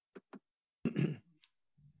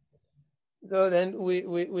So then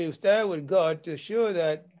we start with God to show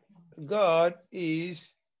that God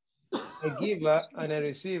is a giver and a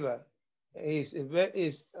receiver. Is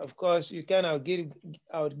of course you can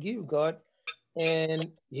outgive God,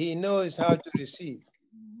 and He knows how to receive.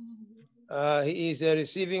 He is a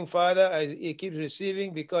receiving Father. He keeps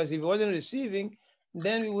receiving, because if He wasn't receiving,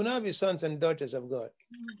 then we would not be sons and daughters of God.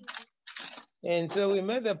 And so we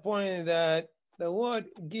made the point that the word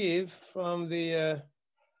 "give" from the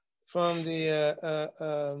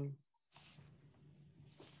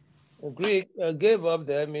Greek, "gave up"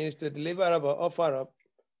 there means to deliver up or offer up.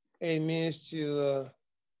 It means to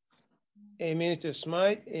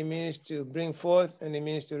smite, it means to bring forth, and it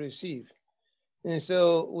means to receive. And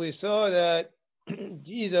so we saw that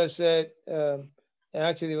Jesus said,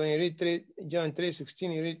 actually, when you read John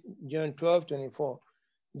 3:16, you read John 12:24.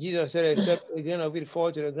 Jesus said, except a grain of it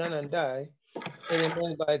fall to the ground and die, it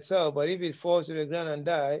remains by itself. But if it falls to the ground and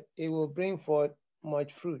die, it will bring forth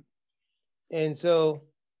much fruit. And so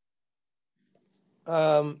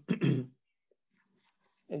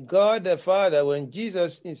God the Father, when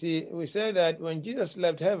Jesus, you see, we say that when Jesus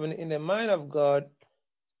left heaven, in the mind of God,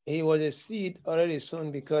 he was a seed already sown,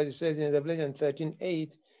 because it says in Revelation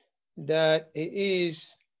 13:8 that he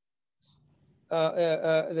is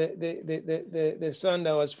the son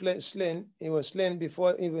that was slain. He was slain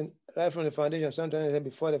before, even right from the foundation. Sometimes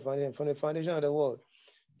before the foundation, from the foundation of the world.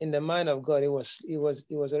 In the mind of God, he was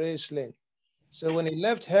already slain. So when he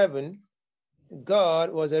left heaven, God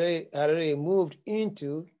had already moved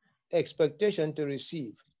into expectation to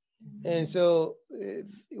receive. And so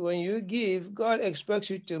when you give, God expects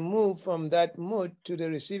you to move from that mode to the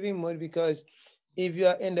receiving mode, because if you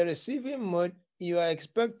are in the receiving mode, you are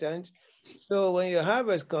expectant. So when your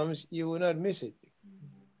harvest comes, you will not miss it.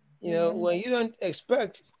 You know, when you don't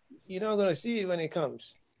expect, you're not going to see it when it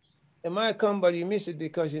comes. It might come, but you miss it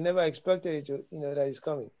because you never expected it to, that it's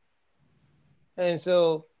coming. And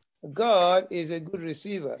so God is a good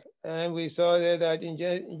receiver. And we saw there that in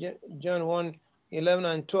John 1:11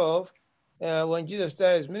 and 12, when Jesus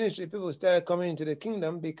started his ministry, people started coming into the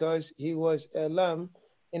kingdom because he was a lamb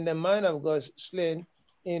in the mind of God, slain,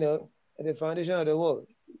 at the foundation of the world.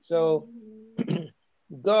 So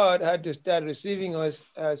God had to start receiving us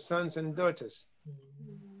as sons and daughters.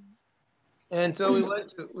 And so we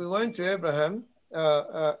went to Abraham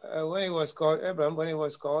when he was called Abraham. When he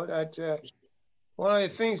was called, one of the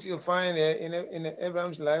things you find there in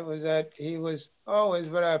Abraham's life was that he was always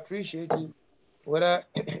very appreciative, whether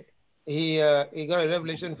he got a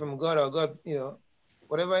revelation from God or God,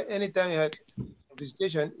 whatever. Anytime he had a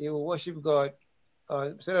visitation, he would worship God,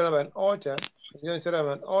 set up an altar. He didn't set up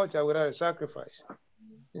an altar without a sacrifice.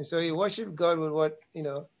 And so he worshiped God with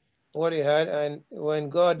what he had. And when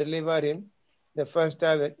God delivered him, the first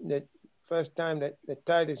time that the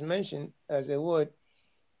tithe is mentioned as a word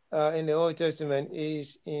in the Old Testament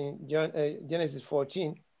is in Genesis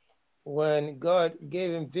 14, when God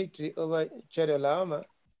gave him victory over Chedorlaomer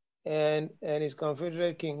and his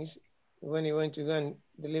confederate kings, when he went to go and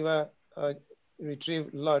deliver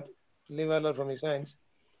Lot from his hands.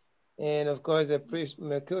 And of course, the priest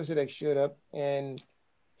Melchizedek showed up, and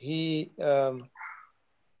he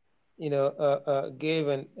gave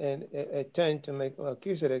a tent to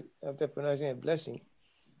Melchizedek after pronouncing a blessing.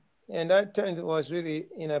 And that tent was really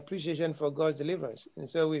in appreciation for God's deliverance. And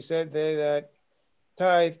so we said there that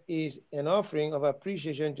tithe is an offering of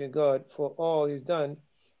appreciation to God for all he's done.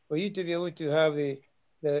 For you to be able to have the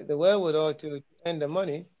wherewithal to earn the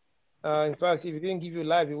money. In fact, if he didn't give you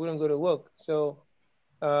life, you wouldn't go to work. So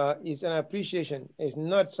it's an appreciation. It's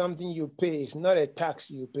not something you pay. It's not a tax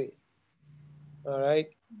you pay. All right?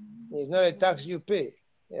 It's not a tax you pay.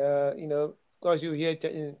 Of course, you hear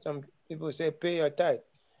some people say pay your tithe.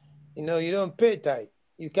 You don't pay tithe.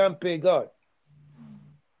 You can't pay God.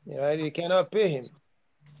 Right? You cannot pay him.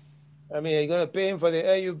 I mean, are you going to pay him for the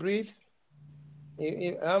air you breathe?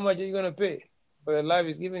 How much are you going to pay for the life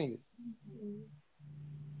he's giving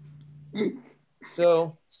you?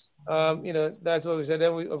 So, that's what we said.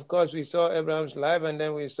 Then of course, we saw Abraham's life, and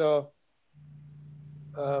then we saw,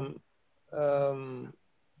 I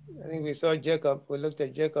think we saw Jacob. We looked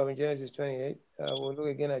at Jacob in Genesis 28. We'll look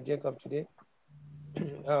again at Jacob today.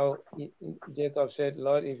 How Jacob said,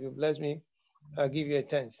 Lord, if you bless me, I'll give you a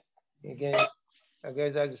tenth. Again, I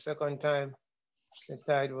guess that's the second time the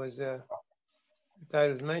tithe was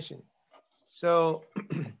mentioned. So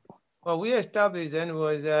what we established then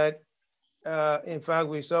was that, in fact,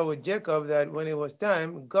 we saw with Jacob that when it was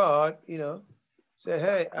time, God, said,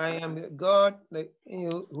 hey, I am the God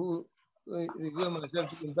who revealed myself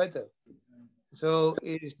to you better. So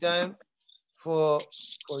it is time for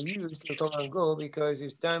you to come and go, because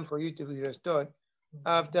it's time for you to be restored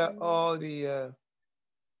after all the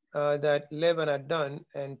that Laban had done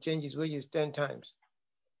and changed his wages 10 times.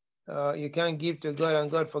 You can't give to God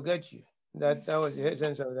and God forget you. That was the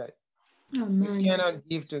essence of that. You cannot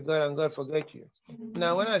give to God and God forget you.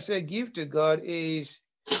 Now, when I say give to God is,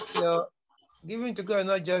 giving to God,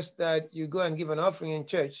 not just that you go and give an offering in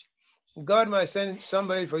church. God might send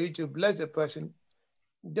somebody for you to bless the person.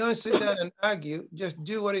 Don't sit down and argue. Just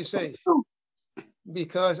do what he says.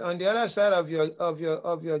 Because on the other side of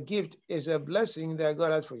your gift is a blessing that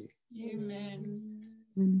God has for you. Amen.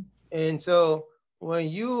 And so when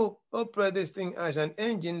you operate this thing as an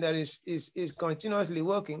engine that is continuously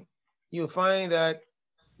working, you find that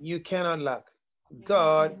you cannot lack.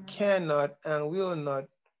 God cannot and will not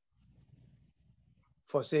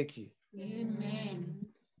forsake you. Amen.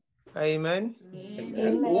 Amen.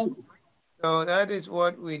 Amen. So that is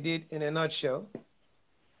what we did in a nutshell.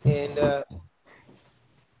 And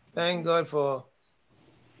thank God for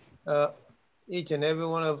each and every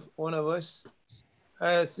one of us.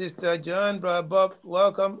 Hi, Sister John, Brother Bob,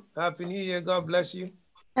 welcome. Happy New Year. God bless you.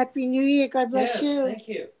 Happy New Year. God bless you. Thank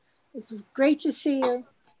you. It's great to see you.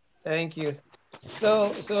 Thank you.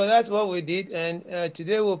 So that's what we did, and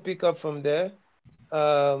today we'll pick up from there,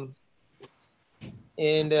 and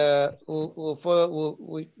we'll follow.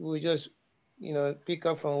 We'll just pick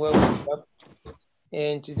up from where we stopped.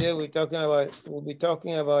 And today we'll be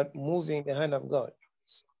talking about moving the hand of God.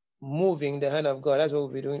 Moving the hand of God. That's what we'll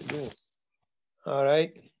be doing. All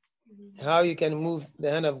right. How you can move the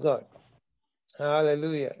hand of God.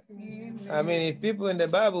 Hallelujah. Amen. I mean, if people in the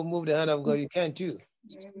Bible move the hand of God, you can too.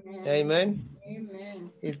 Amen.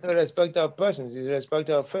 Amen. It's not respect of persons, it's respect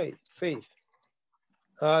of faith.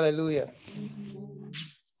 Hallelujah.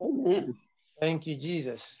 Amen. Thank you,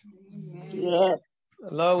 Jesus. Yes.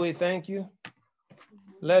 Lord, we thank you.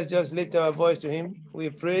 Let's just lift our voice to him. We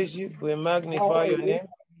praise you. We magnify your name.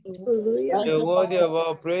 Hallelujah. You're worthy of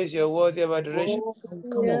our praise. You're worthy of adoration.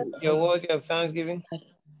 Yeah. You're worthy of thanksgiving. Thank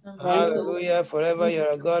you. Hallelujah. Forever you're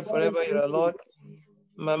a God. Forever you're a Lord.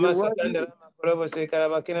 Mama You're worthy. Sakandara Makorobo se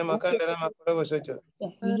Karabakina Makandara Makorobo Soto.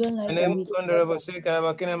 Anemo Kondorobo se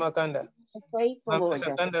Karabakina Makanda. Faithful, Mama Lord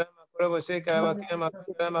God. Sakandara Makorobo se Karabakina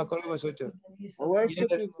Makandara Makorobo Soto. I worship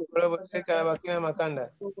Yendere you. Makorobo se Karabakina Makanda.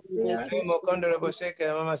 Yeah. Anemo Kondorobo se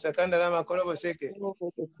Mama Sakandara Makorobo seke.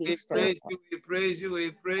 We praise you, we praise you,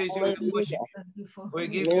 we praise you, we worship Hallelujah. you. We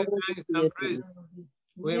give you Glory thanks to and your praise. name.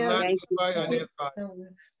 We Yeah. Thank you, magnify your Father. name, Father.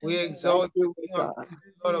 We Thank exalt you, you, King of God. Kings,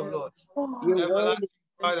 Lord of Lords. You're Everlasting worthy.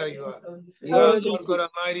 Father, you are. You are Worthy. Lord God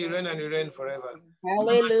Almighty, you reign and you reign forever. Mama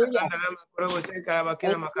Hallelujah. Sakandara Makorobo se Karabakina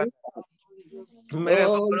Thank Makanda. you, Father.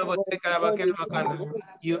 Oh, worthy, Father.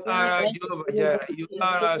 You Yeah. are our Thank Jehovah you, Jireh. You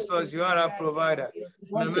are our source. You are our provider.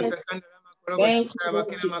 Lord. Thank you, Lord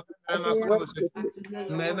Jesus. I just Yeah. worship you.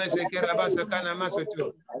 Meme I sekera praise basa you. kana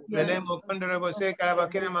masoto. I Mene worship mokondoro bose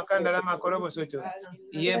karabakina makanda rama korobo soto.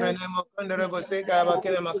 Iye Yeah. mene mokondoro bose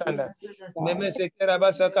karabakina you, makanda. God. Meme sekera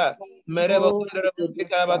basa ka. Mere Oh, mokondoro bose goodness,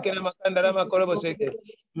 God. karabakina makanda rama korobo seke.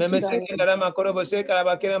 Meme God. sekera rama korobo se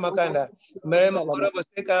karabakina makanda. Mere mokorobo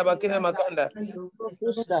se karabakina makanda.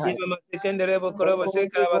 This God. Ima masekendere bokorobo se Oh,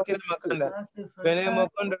 karabakina worship makanda. Bene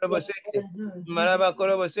mokondoro bose ke. Maraba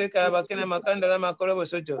korobo se karabakina makanda rama korobo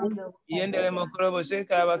soto. Yendere mokorobo se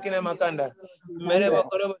karabakina makanda. Mere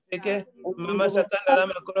mokorobo seke. Mama sakanda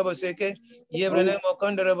rama korobo seke. Yebrene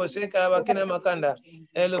mokondoro se karabakina makanda.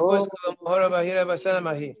 Elupot kolo mohoro bahira basana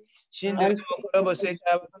mahi. Shindere mokorobo se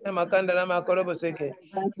karabakina makanda rama korobo seke.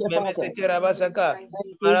 thank you, Meme Father. seke rabasaka. Thank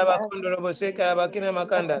you, Maraba Father. kondoro se karabakina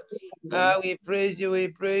makanda. Ah, we praise you, we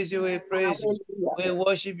praise you, we praise you. Hallelujah. We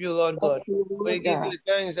worship you, Lord Thank God. you, We Lord give God. you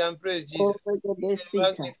thanks and praise, Oh, Jesus. the We seat.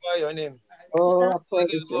 magnify your name. Oh, Yeah. I We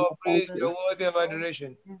praise give you. all I thank praise, you. you're worthy of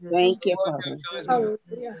adoration. Thank you, Worthy of Father. thanksgiving.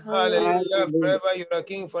 Hallelujah. Hallelujah. Hallelujah. Hallelujah. Forever you're a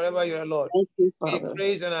king, forever you're a Lord. Thank you, We Father.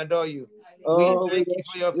 praise and adore you. We Oh, we thank you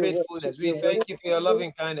for worship your you, worship faithfulness. We you, thank worship you for your you.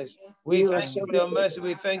 loving kindness. We You are thank you so for your good. mercy.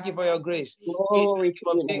 We thank you for your grace. We thank Glory you to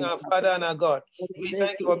for your being name, our Father. Father and our God. We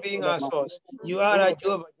thank you for being our source. You are our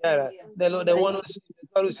Jehovah Jireh, the Lord, the Thank one who you. sees, the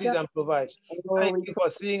God who sees and provides. Oh, Thank we you praise for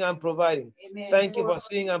seeing and providing. Thank you Lord. for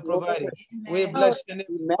seeing and you, Lord. providing. We Hallelujah. bless your name.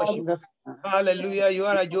 We We worship you. magnify. Hallelujah. You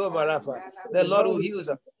are a Jehovah Rapha, the Lord who Oh, heals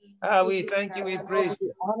us. Ah, we thank you. We praise we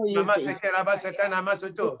you. honor you, Mama Jesus. seke raba seka na We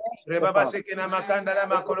masuto. thank you, Rebaba Father. seke na makanda na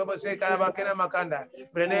makorobo seka raba kena makanda.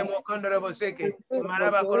 Brene mo kondo robo seke. For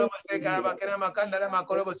Maraba grace korobo and seka raba mercy. kena makanda na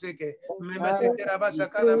makorobo seke. Meme seke raba Hallelujah.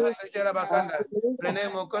 seka na maseke raba kanda. Hallelujah.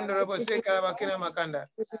 Brene mo kondo robo seka raba kena makanda.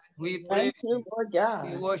 We praise Thank you, you. Lord We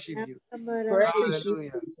God. worship you. Praise you.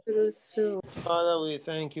 Hallelujah. Father, we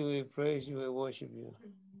thank you. We praise you. We worship you.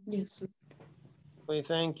 Yes. We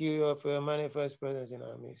thank you, Lord, for your manifest presence in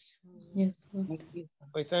our midst. Yes, Lord. Thank you.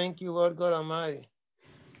 We thank you, Lord God Almighty,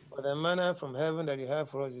 for the manna from heaven that you have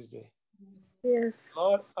for us this day. Yes.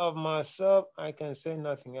 Lord, of myself, I can say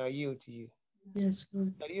nothing. I yield to you, Yes,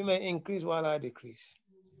 Lord. that you may increase while I decrease.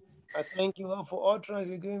 I thank you, Lord, for utterance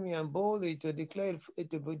you give me and boldly to declare it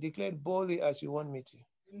to be declared boldly as you want me to.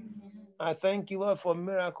 I thank you, Lord, for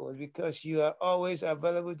miracles because you are always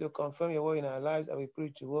available to confirm your word in our lives and we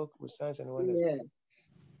pray to work with signs and wonders. Yeah.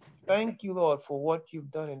 Thank you, Lord, for what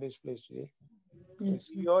you've done in this place today. We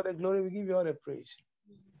Yes, give you all the glory, we give you all the praise.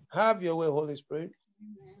 Have your way, Holy Spirit,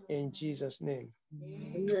 in Jesus' name.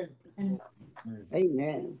 Amen. Lord.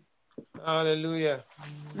 Amen. Hallelujah.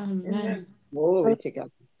 Amen. Glory to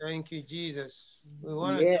God. Thank you, Jesus. We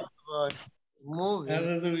want to Yeah. talk about moving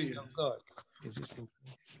Hallelujah. of God.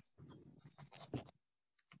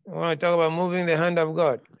 We want to talk about moving the hand of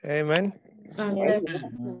God. Amen. Amen.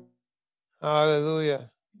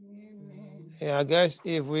 Hallelujah. Yeah, I guess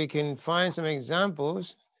if we can find some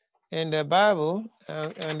examples in the Bible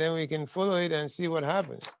and then we can follow it and see what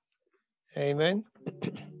happens. Amen.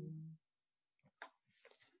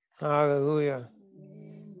 Hallelujah.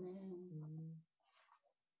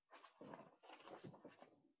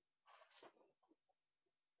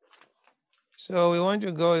 So we want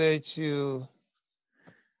to go there to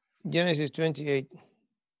Genesis 28.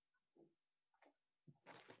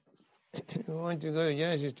 We want to go to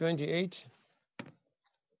Genesis 28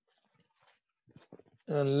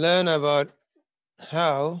 and learn about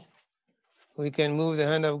how we can move the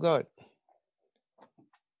hand of God.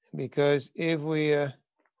 Because if we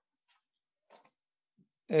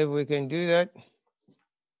can do that,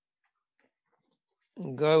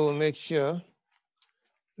 God will make sure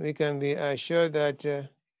we can be assured that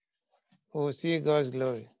we'll see God's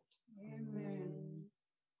glory.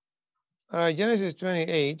 All right, Genesis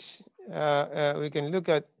 28, we can look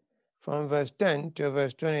at from verse 10 to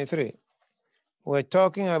verse 23. We're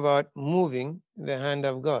talking about moving the hand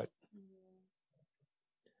of God.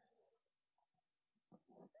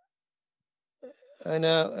 And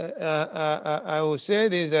I will say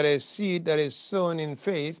this, that a seed that is sown in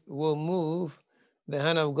faith will move the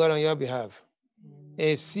hand of God on your behalf.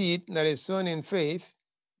 A seed that is sown in faith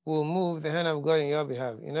will move the hand of God on your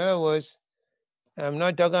behalf. In other words, I'm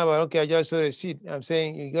not talking about, okay, I just sowed a seed. I'm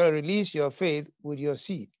saying you got to release your faith with your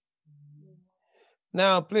seed.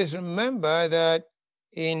 Now, please remember that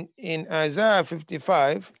in Isaiah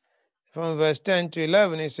 55, from verse 10 to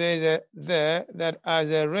 11, it says that there, that as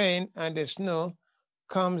the rain and the snow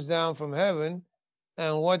comes down from heaven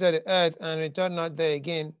and water the earth and return not there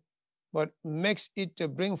again, but makes it to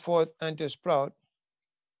bring forth and to sprout,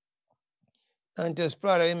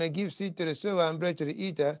 that it may give seed to the sower and bread to the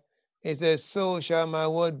eater. It says, so shall my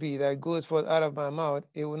word be that goes forth out of my mouth.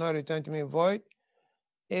 It will not return to me void.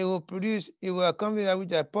 It will produce, it will accomplish that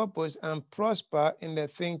which I purpose and prosper in the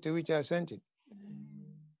thing to which I sent it.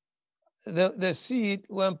 The seed,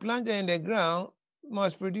 when planted in the ground,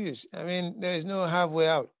 must produce. I mean, there is no halfway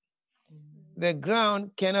out. The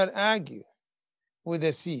ground cannot argue with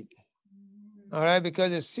the seed. All right,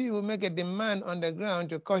 because the seed will make a demand on the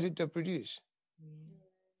ground to cause it to produce.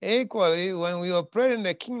 Equally, when we operate in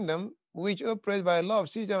the kingdom, which operates by law of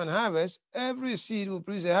seed and harvest, every seed will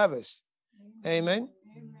produce a harvest. Amen.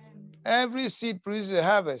 Every seed produces a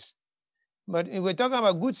harvest. But if we're talking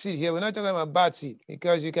about good seed here, we're not talking about bad seed,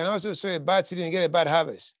 because you can also sow a bad seed and get a bad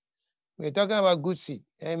harvest. We're talking about good seed.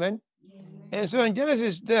 Amen. And so in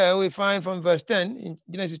Genesis there, we find from verse 10, in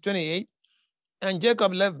Genesis 28, and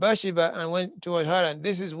Jacob left Beersheba and went toward Haran.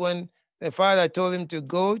 This is when the father told him to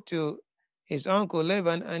go to his uncle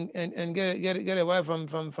Laban and get a wife from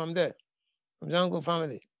there, from his uncle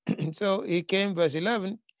family. So he came, verse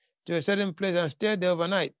 11, to a certain place and stayed there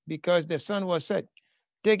overnight because the sun was set.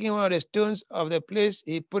 Taking one of the stones of the place,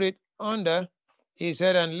 he put it under his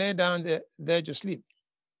head and lay down there to sleep.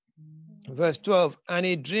 Verse 12, and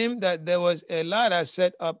he dreamed that there was a ladder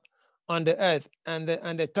set up on the earth, and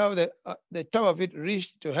the top of it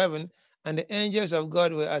reached to heaven, and the angels of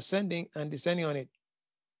God were ascending and descending on it.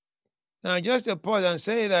 Now, just to pause and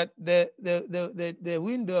say that the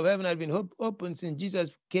window of heaven had been opened since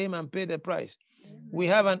Jesus came and paid the price. We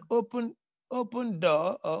have an open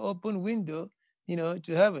door or open window, to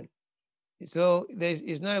heaven. So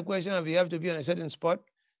it's not a question of you have to be on a certain spot.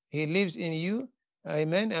 He lives in you,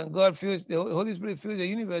 amen. And God fills, the Holy Spirit fills the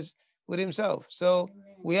universe with Himself. So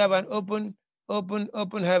we have an open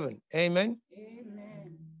heaven, amen.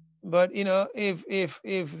 But if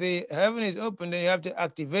the heaven is open, then you have to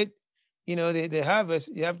activate, the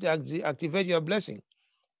harvest. You have to activate your blessing.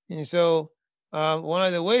 And so one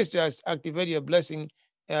of the ways to activate your blessing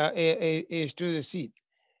is through the seed.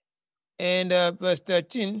 And verse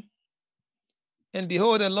 13, and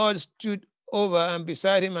behold, the Lord stood over and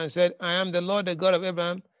beside him and said, I am the Lord, the God of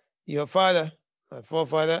Abraham, your father, my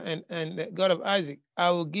forefather, and the God of Isaac.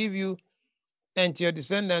 I will give you and to your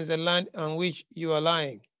descendants the land on which you are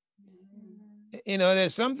lying. You know,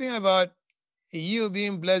 there's something about you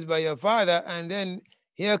being blessed by your father, and then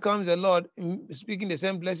here comes the Lord speaking the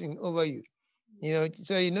same blessing over you. You know,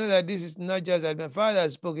 so you know that this is not just that my father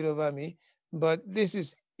has spoken over me, but this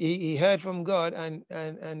is he heard from God and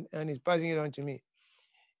he's passing it on to me.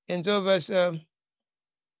 And so verse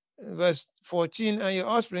 14, and your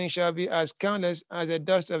offspring shall be as countless as the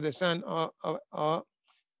dust of the sun or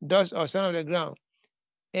dust or sun of the ground.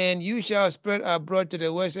 And you shall spread abroad to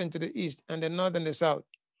the west and to the east and the north and the south.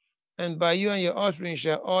 And by you and your offspring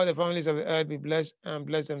shall all the families of the earth be blessed and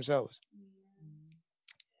bless themselves.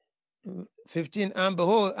 15, and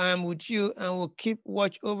behold, I am with you and will keep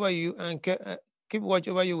watch over you and keep watch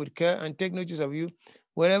over you with care and take notice of you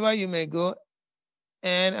wherever you may go.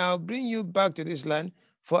 And I'll bring you back to this land,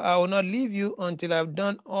 for I will not leave you until I've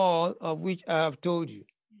done all of which I have told you.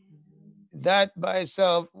 That by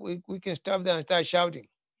itself, we can stop there and start shouting.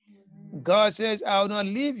 God says, I will not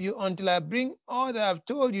leave you until I bring all that I've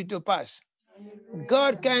told you to pass.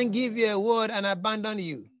 God can't give you a word and abandon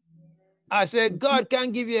you. I said, God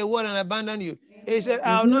can't give you a word and abandon you. He said,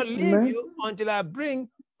 I will not leave you until I bring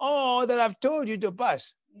all that I've told you to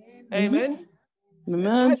pass. Amen.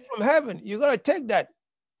 That's from heaven. You got to take that.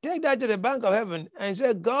 Take that to the bank of heaven and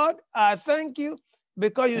say, God, I thank you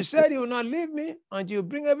because you said you will not leave me until you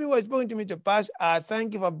bring every word spoken to me to pass. I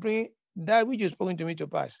thank you for bringing that which you've spoken to me to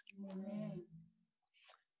pass. Amen.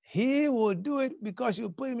 He will do it because you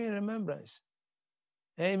put him in remembrance.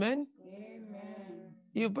 Amen. Amen.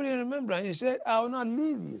 You put him in remembrance. He said, I will not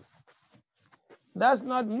leave you. That's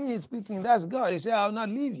not me speaking. That's God. He said, I will not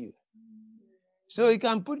leave you. So you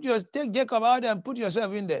can take Jacob out and put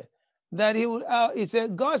yourself in there. That he would. He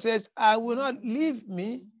said, God says, I will not leave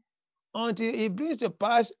me until he brings to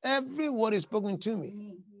pass every word is spoken to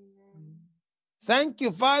me. Thank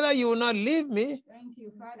you, Father, you will not leave me. Thank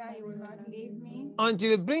you, Father, you will not leave me Until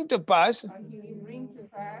you bring to pass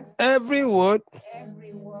every word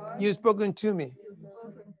you've spoken to me. you've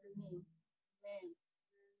spoken to me. Amen.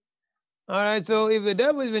 All right, so if the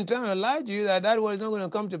devil has been trying to lie to you that word is not going to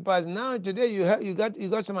come to pass, now today you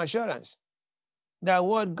got some assurance that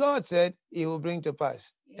what God said he will bring to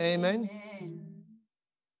pass. Amen. Amen.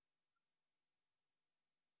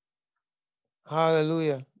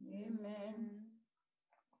 Hallelujah. Amen.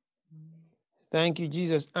 Thank you,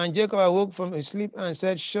 Jesus. And Jacob awoke from his sleep and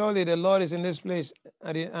said, surely the Lord is in this place,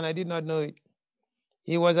 and I did not know it.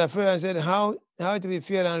 He was afraid and said, how to be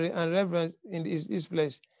feared and reverenced in this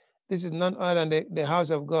place. This is none other than the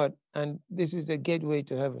house of God, and this is the gateway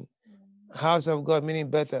to heaven. House of God, meaning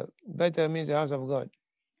Bethel. Bethel means the house of God.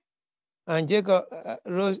 And Jacob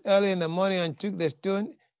rose early in the morning and took the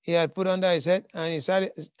stone he had put under his head, and he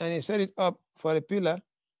set it up for a pillar,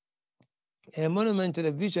 a monument to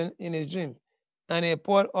the vision in his dream. And he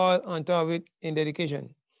poured oil on top of it in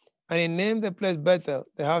dedication. And he named the place Bethel,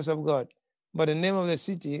 the house of God. But the name of the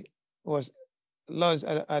city was lost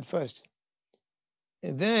at first.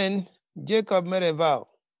 And then Jacob made a vow.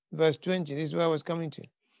 Verse 20, this is where I was coming to.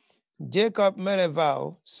 Jacob made a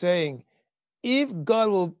vow, saying, if God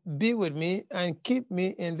will be with me and keep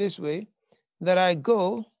me in this way, that I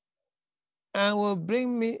go and will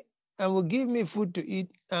bring me and will give me food to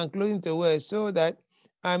eat and clothing to wear, so that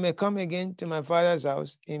I may come again to my father's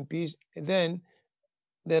house in peace, then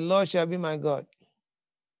the Lord shall be my God.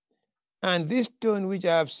 And this stone which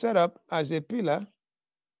I have set up as a pillar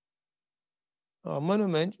or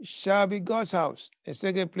monument shall be God's house, a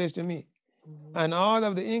sacred place to me. And all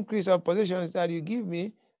of the increase of possessions that you give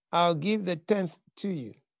me, I'll give the 10th to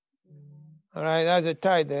you. All right, that's a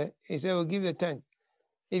tithe there. He said, we'll give the 10th.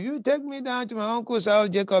 If you take me down to my uncle's house,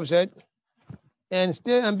 Jacob said, and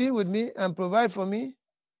stay and be with me and provide for me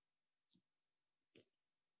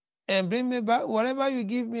and bring me back, whatever you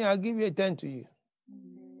give me, I'll give you a 10th to you.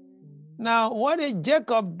 Now, what did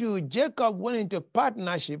Jacob do? Jacob went into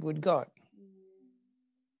partnership with God.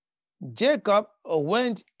 Jacob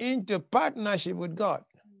went into partnership with God.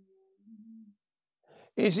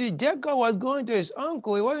 You see, Jacob was going to his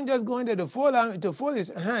uncle. He wasn't just going there to fold his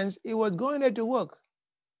hands. He was going there to work.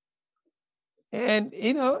 And,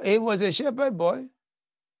 you know, he was a shepherd boy.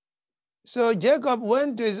 So Jacob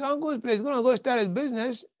went to his uncle's place. He's going to go start his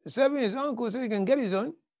business, serving his uncle so he can get his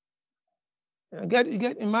own.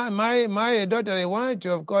 Marry a daughter he wanted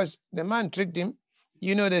to. Of course, the man tricked him.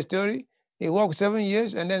 You know the story. He worked 7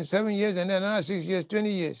 years, and then 7 years, and then another 6 years, 20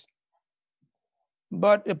 years.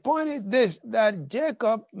 But the point is this, that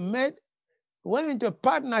Jacob went into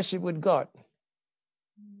partnership with God.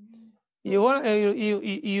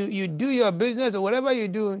 You do your business or whatever you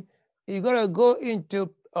do, you gotta go into,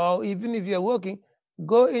 or even if you're working,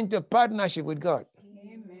 go into partnership with God.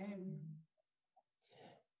 Amen.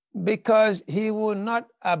 Because he will not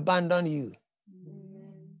abandon you.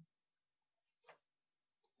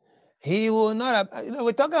 He will not,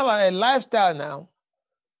 we're talking about a lifestyle now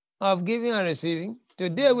of giving and receiving.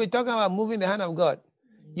 Today we're talking about moving the hand of God.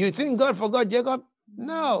 You think God forgot Jacob?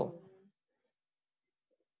 No.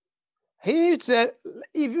 He said,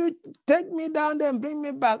 if you take me down there and bring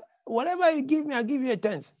me back, whatever you give me, I'll give you a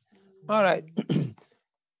tenth. All right.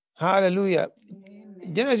 Hallelujah.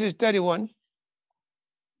 Amen. Genesis 31.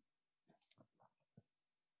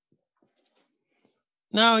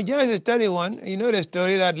 Now, in Genesis 31, you know the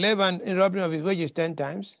story that Laban robbed him of his wages 10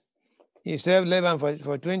 times. He served Laban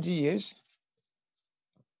for 20 years.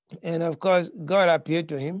 And of course, God appeared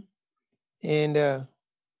to him. And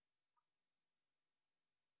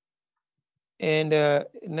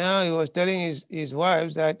now he was telling his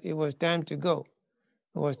wives that it was time to go.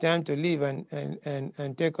 It was time to leave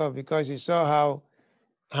and take off, because he saw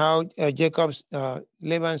how Jacob's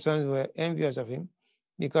Laban's sons were envious of him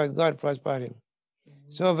because God prospered him.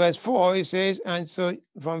 So verse 4, it says, and so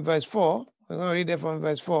from verse 4, we're going to read it from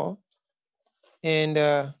verse 4 and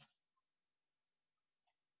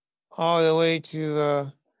all the way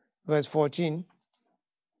to verse 14.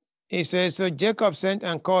 It says, so Jacob sent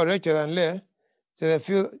and called Rachel and Leah to the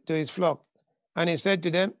field to his flock. And he said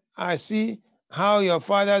to them, I see how your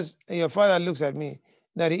father looks at me,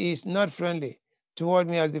 that he is not friendly toward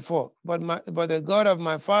me as before, but the God of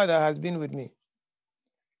my father has been with me.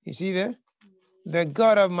 You see there? The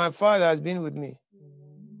God of my father has been with me.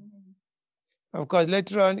 Of course,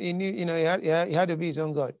 later on, he knew, he had to be his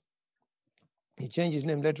own God. He changed his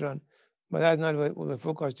name later on, but that's not what we're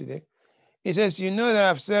focused today. He says, you know that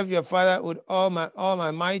I've served your father with all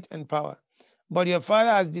my might and power. But your father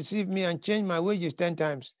has deceived me and changed my wages 10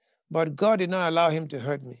 times. But God did not allow him to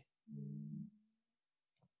hurt me.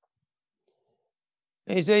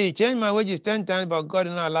 And he said, he changed my wages 10 times, but God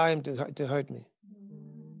did not allow him to hurt me.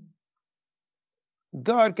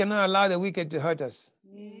 God cannot allow the wicked to hurt us.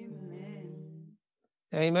 Amen.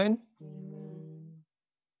 Amen.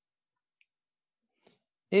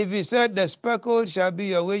 If he said the speckled shall be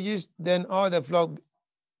your wages, then all the flock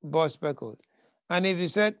bore speckled. And if he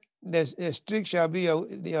said the streak shall be your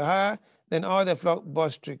hire, then all the flock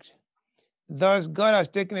bore streaked. Thus God has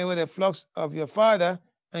taken away the flocks of your father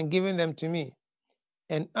and given them to me.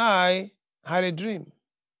 And I had a dream.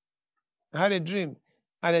 At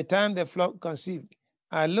the time the flock conceived.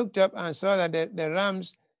 I looked up and saw that the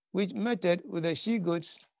rams which mated with the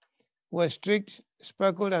she-goats were streaked,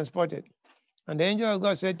 speckled, and spotted. And the angel of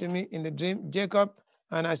God said to me in the dream, Jacob,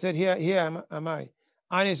 and I said, here am I.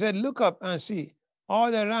 And he said, look up and see.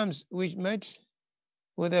 All the rams which met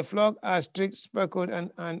with the flock are streaked, speckled,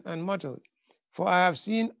 and mottled. For I have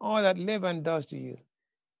seen all that Laban does to you.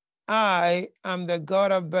 I am the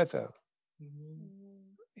God of Bethel.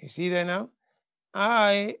 You see that now?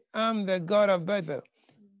 I am the God of Bethel,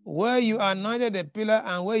 where you anointed a pillar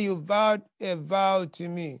and where you vowed a vow to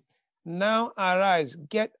me. Now arise,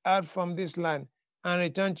 get out from this land and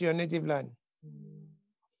return to your native land.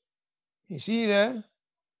 You see there?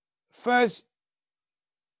 First,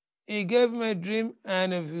 he gave me a dream,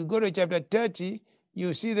 and if you go to chapter 30,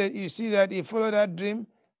 you see that he followed that dream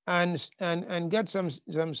and get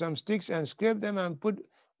some sticks and scrape them and put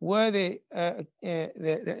where the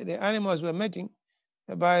animals were mating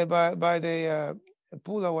by the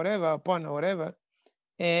pool or whatever, pond or whatever,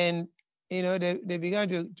 and they began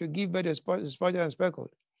to give birth to spotted and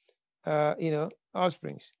speckled,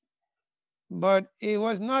 offsprings. But it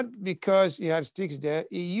was not because he had sticks there.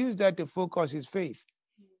 He used that to focus his faith.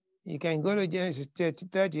 You can go to Genesis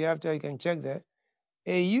 30 after, you can check that.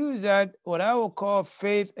 He used that, what I would call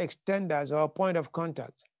faith extenders or point of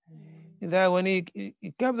contact. That when he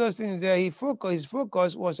kept those things there, his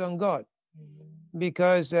focus was on God.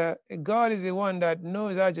 Because God is the one that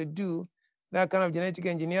knows how to do that kind of genetic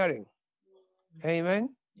engineering. Amen?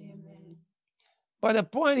 Amen. But the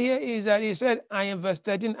point here is that he said, I am verse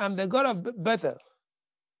 13, I'm the God of Bethel,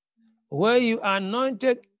 where you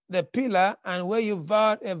anointed the pillar and where you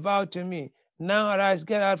vowed a vow to me. Now arise,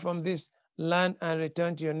 get out from this land and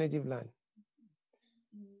return to your native land.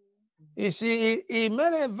 You see, he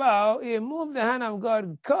made a vow, he moved the hand of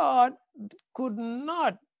God. God could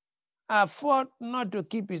not afford not to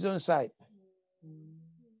keep his own side.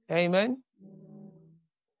 Amen.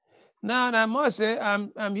 Now, and I must say,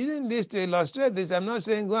 I'm using this to illustrate this. I'm not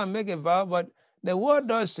saying go and make a vow, but the word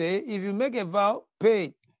does say, if you make a vow, pay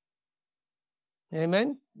it.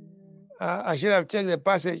 Amen. I should have checked the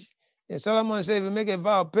passage. And Solomon said, if you make a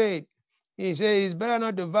vow, pay it. He said, it's better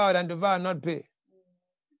not to vow than to vow and not pay.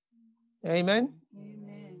 Amen.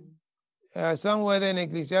 Somewhere there in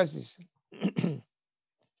Ecclesiastes.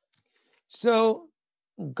 So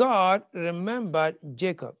God remembered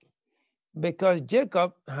Jacob because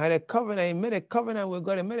Jacob had a covenant. He made a covenant with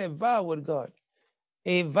God. He made a vow with God.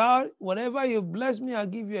 He vowed, whenever you bless me, I'll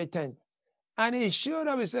give you a tenth. And he showed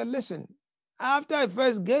up. He said, listen, after I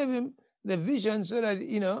first gave him the vision so that,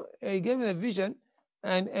 he gave him the vision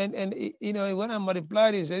and when I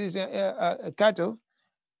multiplied, he said, cattle.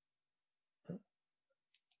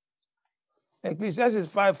 Ecclesiastes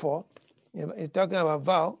 5:4, it's talking about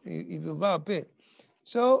vow. If you vow, pay.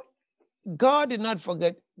 So God did not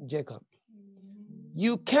forget Jacob.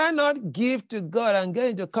 You cannot give to God and get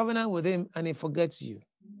into covenant with him and he forgets you.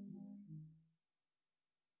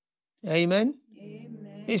 Amen.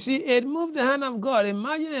 You see, it moved the hand of God.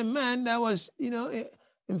 Imagine a man that was,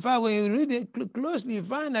 in fact, when you read it closely, you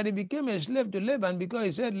find that he became a slave to Laban because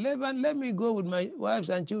he said, Laban, let me go with my wives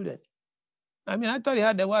and children. I mean, I thought he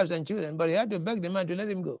had the wives and children, but he had to beg the man to let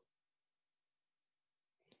him go.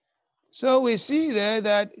 So we see there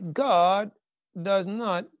that God does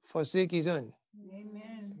not forsake his own.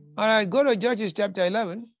 Amen. All right, go to Judges chapter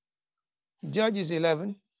 11. Judges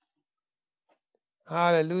 11.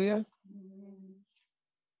 Hallelujah.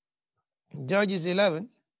 Judges 11.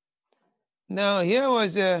 Now, here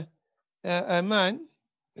was a man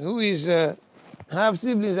who is half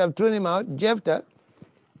siblings have thrown him out, Jephthah.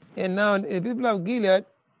 And now the people of Gilead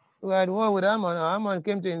who had war with Ammon, or Ammon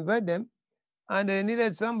came to invade them, and they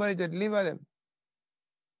needed somebody to deliver them.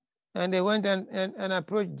 And they went and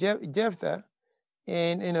approached Jephthah,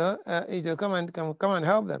 and to come and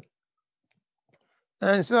help them.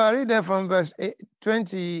 And so I read that from verse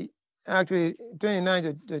 20, actually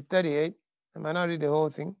 29 to 38. I might not read the whole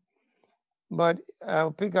thing, but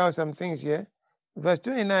I'll pick out some things here. Verse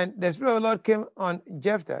 29, the Spirit of the Lord came on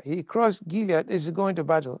Jephthah. He crossed Gilead. This is going to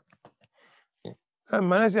battle. And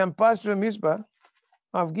Manasseh and passed through Mizpah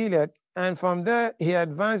of Gilead, and from there he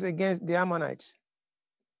advanced against the Ammonites.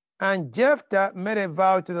 And Jephthah made a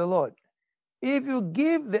vow to the Lord. If you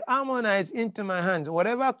give the Ammonites into my hands,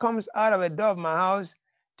 whatever comes out of the door of my house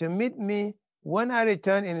to meet me when I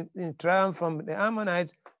return in triumph from the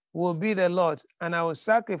Ammonites will be the Lord's, and I will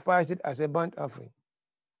sacrifice it as a burnt offering.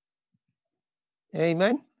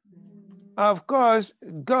 Amen. Of course,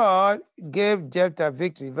 God gave Jephthah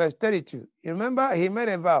victory. Verse 32. You remember, he made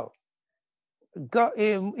a vow. God,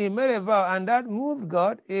 he made a vow, and that moved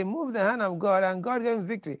God. He moved the hand of God, and God gave him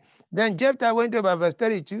victory. Then Jephthah went over, verse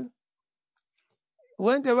 32,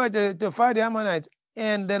 went over to fight the Ammonites,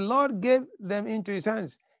 and the Lord gave them into his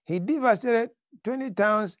hands. He devastated 20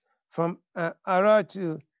 towns from Arah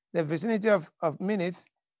to the vicinity of Minith,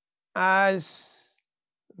 as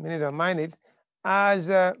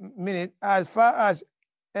far as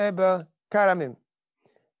Abel Karamim.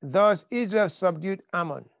 Thus Israel subdued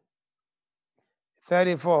Ammon.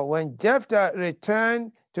 34. When Jephthah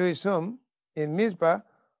returned to his home in Mizpah,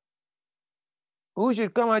 who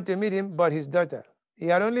should come out to meet him but his daughter? He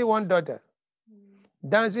had only one daughter.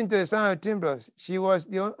 Dancing to the sound of timbrels, she was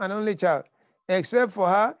an only child. Except for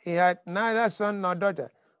her, he had neither son nor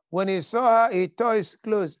daughter. When he saw her, he tore his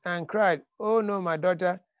clothes and cried, "Oh no, my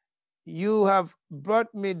daughter, you have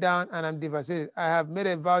brought me down and I'm devastated. I have made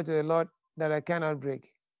a vow to the Lord that I cannot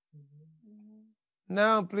break."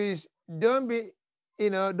 Now, please don't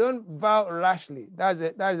vow rashly. That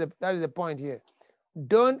is the point here.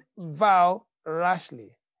 Don't vow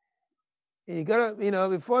rashly. You gotta,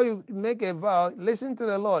 before you make a vow, listen to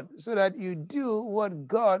the Lord so that you do what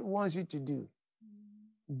God wants you to do.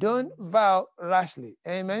 Don't vow rashly.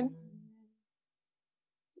 Amen.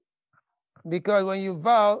 Because when you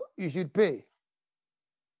vow, you should pay.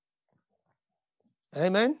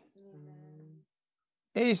 Amen.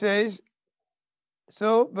 He says,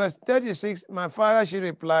 so verse 36, my father, she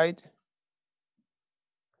replied,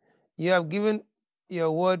 you have given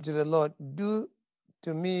your word to the Lord. Do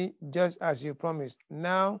to me just as you promised.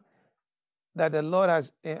 Now that the Lord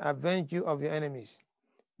has avenged you of your enemies,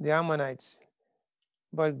 the Ammonites.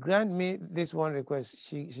 But grant me this one request.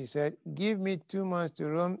 She said, give me 2 months to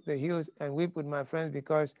roam the hills and weep with my friends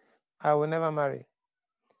because I will never marry.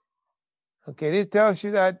 Okay, this tells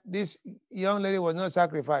you that this young lady was not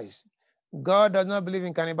sacrificed. God does not believe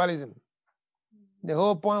in cannibalism. The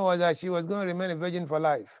whole point was that she was going to remain a virgin for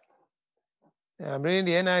life. I'm reading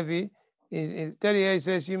the NIV. In 38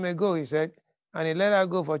 says, you may go, he said, and he let her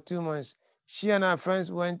go for 2 months. she and her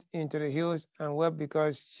friends went into the hills and wept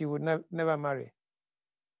because she would never marry.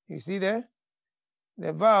 You see there?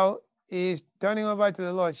 The vow is turning over to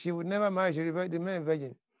the Lord. She would never marry. She remained a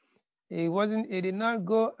virgin. It did not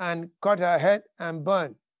go and cut her head and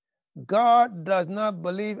burn. God does not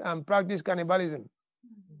believe and practice cannibalism.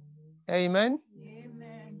 Amen.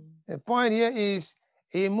 Amen. The point here is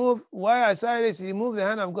he moved, why I say this, he moved the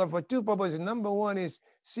hand of God for two purposes. Number one is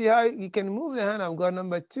see how he can move the hand of God.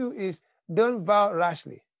 Number two is don't vow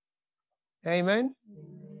rashly. Amen.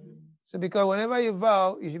 So because whenever you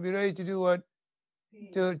vow, you should be ready to do what?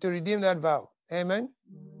 To redeem that vow. Amen.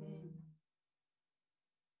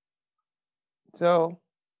 So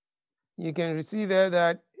you can see there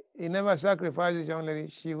that he never sacrificed this young lady.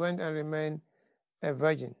 She went and remained a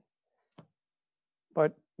virgin.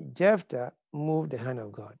 But Jephthah moved the hand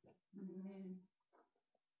of God.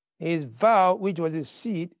 His vow, which was his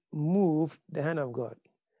seed, moved the hand of God.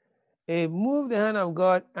 He moved the hand of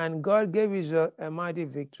God, and God gave Israel a mighty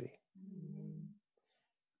victory.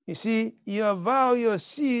 You see, your vow, your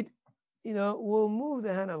seed, will move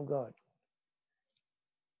the hand of God.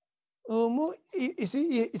 Will move, you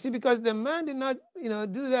see, because the man did not,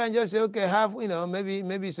 do that and just say, okay,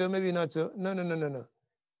 maybe so, maybe not so. No.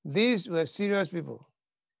 These were serious people.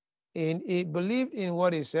 And he believed in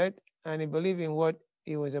what he said, and he believed in what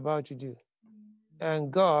he was about to do.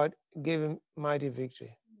 And God gave him mighty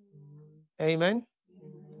victory. Amen.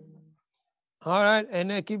 All right, and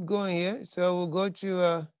then keep going here. So we'll go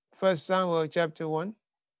to 1 Samuel chapter 1.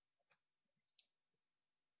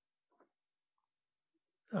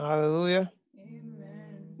 Hallelujah.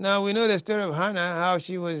 Amen. Now we know the story of Hannah, how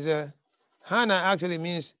she was, Hannah actually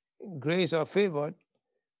means grace or favored.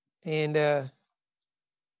 And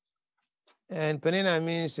Penina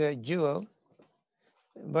means jewel.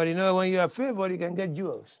 But when you are favored, you can get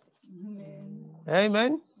jewels. Amen.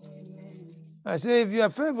 Amen. Amen. I say, if you are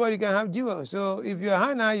favored, you can have jewels. So if you're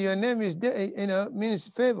Hannah, your name is, means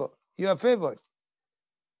favor. You are favored.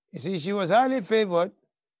 You see, she was highly favored,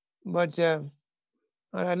 but all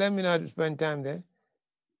right, let me not spend time there.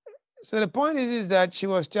 So the point is that she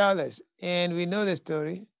was childless, and we know the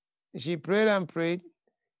story. She prayed and prayed,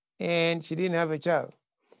 and she didn't have a child.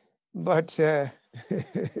 But if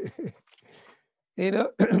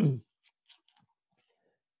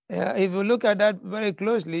you look at that very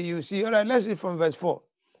closely, you see. All right, let's read from verse 4.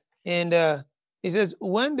 And it says,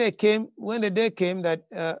 when the day came that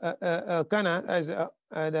Elkanah, as her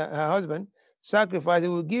husband, sacrificed, he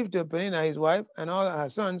would give to Peninnah his wife and all her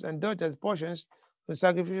sons and daughters portions of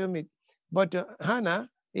sacrificial meat. But to Hannah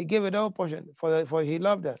he gave a double portion, for he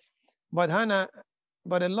loved her. But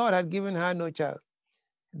the Lord had given her no child.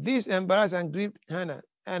 This embarrassed and grieved Hannah,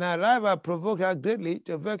 and her rival provoked her greatly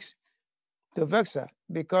to vex her,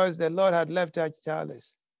 because the Lord had left her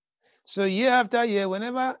childless. So year after year,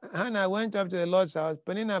 whenever Hannah went up to the Lord's house,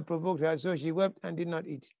 Peninnah provoked her, so she wept and did not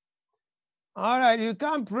eat. All right, you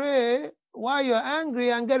can't pray while you're angry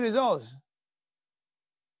and get results.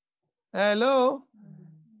 Hello?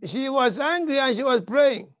 She was angry and she was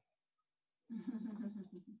praying.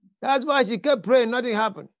 That's why she kept praying, nothing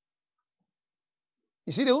happened.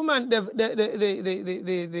 You see, the woman, the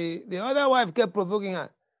other wife kept provoking her.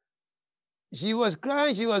 She was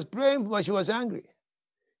crying, she was praying, but she was angry.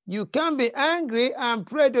 You can't be angry and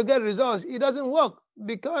pray to get results. It doesn't work,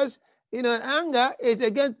 because anger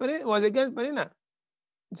was against Peninnah.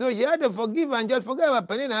 So she had to forgive and just forget about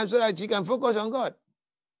Peninnah so that she can focus on God.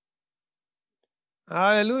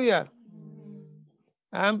 Hallelujah.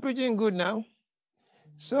 I'm preaching good now.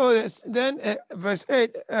 So then verse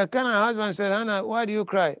 8, Canaan's husband said, Hannah, why do you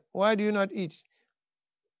cry? Why do you not eat?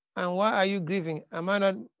 And why are you grieving? Am I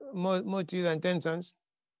not more to you than 10 sons?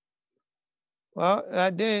 Well,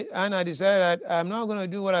 that day, Hannah decided that I'm not going to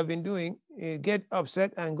do what I've been doing, get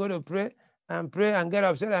upset and go to pray and get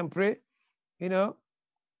upset and pray,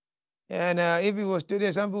 And if it was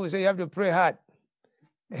today, some people would say you have to pray hard.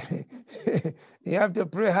 You have to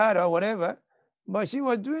pray hard or whatever. But she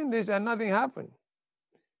was doing this and nothing happened.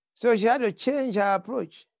 So she had to change her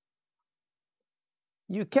approach.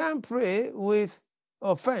 You can't pray with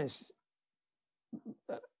offense.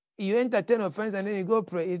 You entertain offense and then you go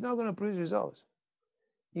pray. It's not going to produce results.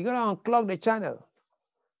 You got to unclog the channel.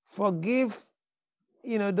 Forgive,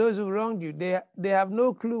 those who wronged you. They have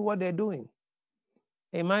no clue what they're doing.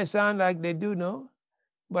 It might sound like they do know,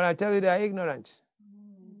 but I tell you, they are ignorant.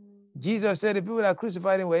 Jesus said the people that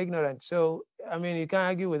crucified him were ignorant. So, you can't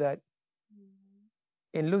argue with that.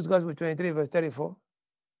 In Luke's Gospel 23, verse 34.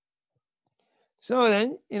 So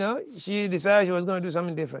then, she decided she was going to do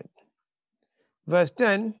something different. Verse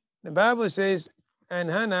 10, the Bible says, and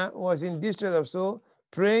Hannah was in distress of soul,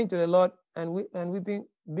 praying to the Lord and weeping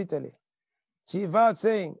bitterly. She vowed,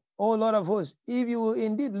 saying, O Lord of hosts, if you will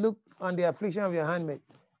indeed look on the affliction of your handmaid,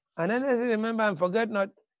 and earnestly remember and forget not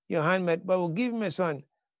your handmaid, but will give me a son,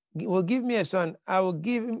 I will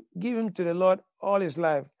give him to the Lord all his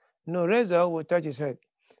life. No razor will touch his head.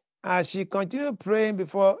 As she continued praying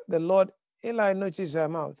before the Lord, Eli noticed her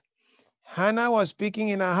mouth. Hannah was speaking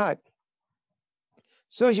in her heart.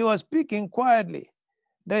 So she was speaking quietly.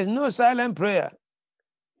 There is no silent prayer.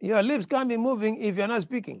 Your lips can't be moving if you're not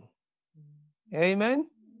speaking. Amen.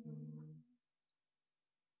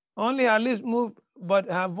 Only her lips moved, but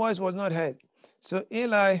her voice was not heard. So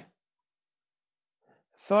Eli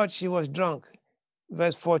thought she was drunk.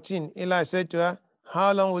 Verse 14, Eli said to her,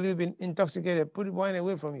 how long will you be intoxicated? Put wine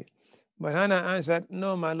away from you. But Hannah answered,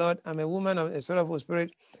 no, my Lord, I'm a woman of a sorrowful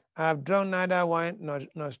spirit. I have drunk neither wine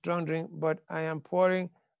nor strong drink, but I am pouring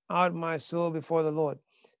out my soul before the Lord.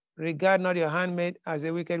 Regard not your handmaid as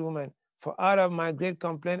a wicked woman, for out of my great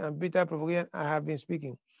complaint and bitter provocation I have been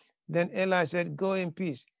speaking. Then Eli said, go in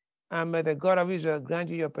peace, and may the God of Israel grant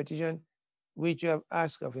you your petition, which you have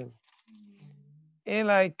asked of him.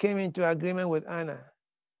 Eli came into agreement with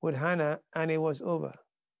Hannah, and it was over.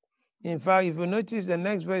 In fact, if you notice the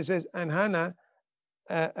next verse says, and Hannah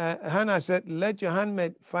said, let your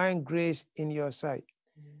handmaid find grace in your sight.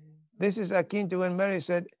 This is akin to when Mary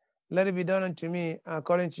said, let it be done unto me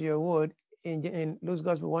according to your word in Luke's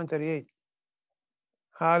Gospel 138.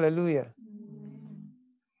 Hallelujah.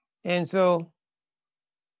 And so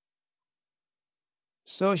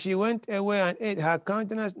she went away and ate. Her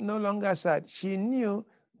countenance no longer sad. She knew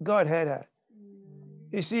God heard her.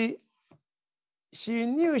 You see, she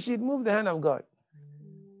knew she'd moved the hand of God.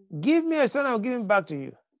 Give me a son, I'll give him back to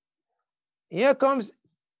you. Here comes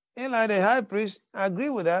Eli, the high priest, agree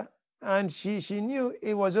with her, and she knew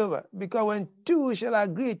it was over. Because when two shall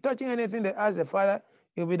agree, touching anything they ask the Father,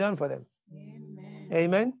 it will be done for them. Amen.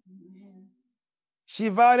 Amen. She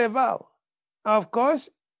vowed a vow. Of course,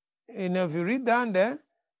 if you read down there,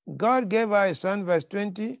 God gave her a son, verse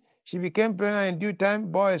 20. She became pregnant in due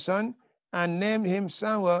time, bore a son, and named him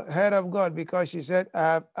Samuel, heard of God, because she said, I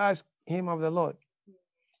have asked him of the Lord.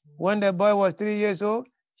 When the boy was 3 years old,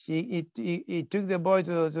 he took the boy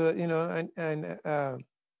to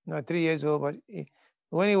not 3 years old, but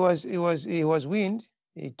when he was weaned,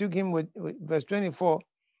 he took him with verse 24,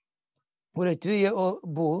 with a 3-year-old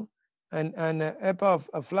bull and an ephah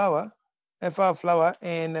of flour,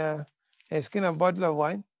 and a skin of bottle of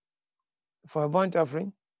wine for a burnt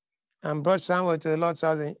offering, and brought Samuel to the Lord's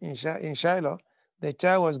house in Shiloh. The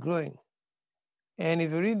child was growing. And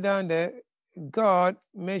if you read down there, God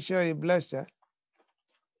made sure he blessed her.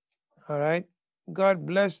 All right. God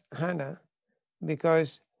blessed Hannah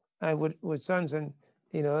because with sons, and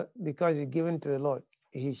because he given to the Lord.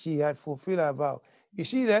 She had fulfilled her vow. You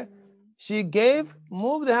see that? She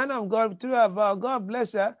moved the hand of God through her vow. God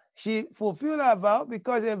bless her. She fulfilled her vow,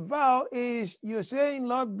 because a vow is you're saying,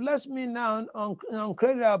 Lord, bless me now on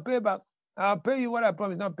credit. I'll pay back. I'll pay you what I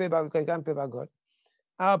promised. Not pay back, because you can't pay back God.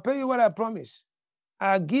 I'll pay you what I promised.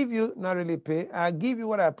 I'll give you, not really pay. I'll give you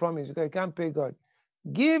what I promised, because you can't pay God.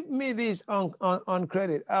 Give me this on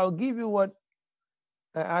credit. I'll give you what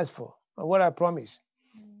I asked for, or what I promised.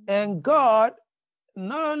 And God,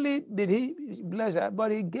 not only did he bless her,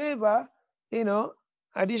 but he gave her,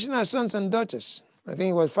 additional sons and daughters. I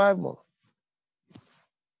think it was 5 more.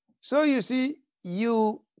 So you see,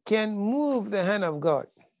 you can move the hand of God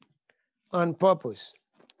on purpose.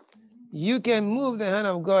 You can move the hand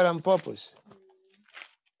of God on purpose.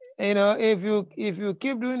 If you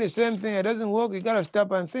keep doing the same thing, it doesn't work, you gotta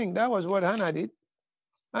stop and think. That was what Hannah did.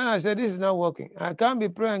 Hannah said, this is not working. I can't be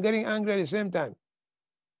praying and getting angry at the same time.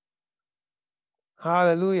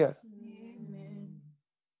 Hallelujah. Amen.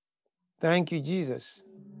 Thank you, Jesus.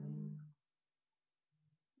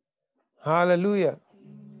 Hallelujah.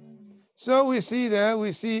 So we see,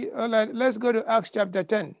 all right, let's go to Acts chapter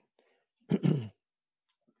 10.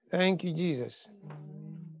 Thank you, Jesus.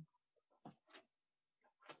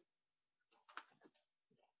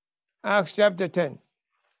 Acts chapter 10.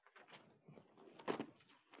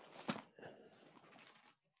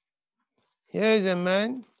 Here is a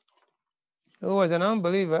man who was an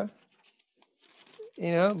unbeliever,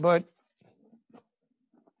 but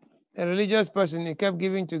a religious person. He kept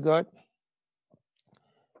giving to God.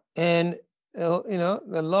 And,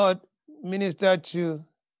 the Lord ministered to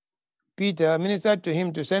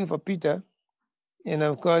him to send for Peter. And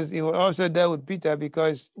of course, he was also there with Peter,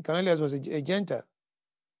 because Cornelius was a Gentile.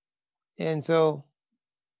 And so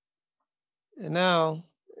now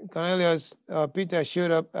Peter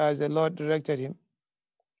showed up as the Lord directed him.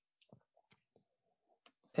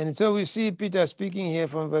 And so we see Peter speaking here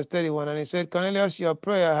from verse 31, and he said, Cornelius, your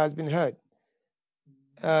prayer has been heard.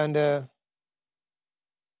 And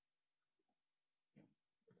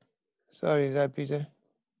sorry, is that Peter?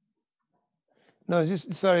 No, this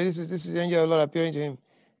is the angel of the Lord appearing to him.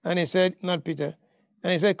 And he said, not Peter.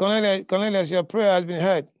 And he said, Cornelius, your prayer has been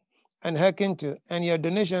heard and hearkened to, and your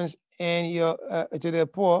donations and your to the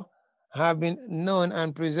poor have been known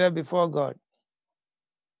and preserved before God.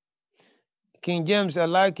 King James, I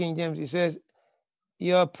like King James, he says,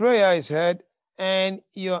 your prayer is heard and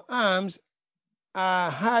your alms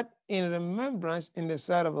are had in remembrance in the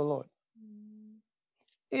sight of the Lord.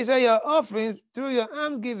 He said your offering through your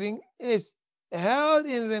almsgiving is held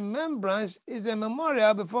in remembrance, is a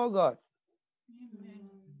memorial before God.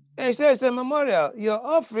 He says it's a memorial. Your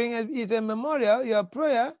offering is a memorial. Your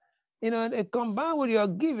prayer, combined with your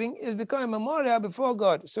giving, is becoming a memorial before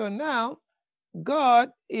God. So now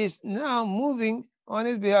God is now moving on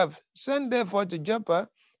his behalf. Send therefore to Joppa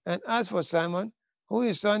and ask for Simon, who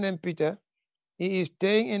is son named Peter. He is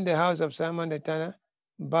staying in the house of Simon the tanner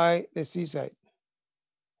by the seaside.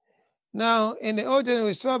 Now, in the Old Testament,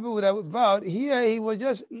 we saw people that vowed. Here, he was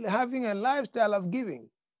just having a lifestyle of giving.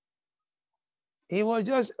 He was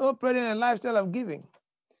just operating a lifestyle of giving.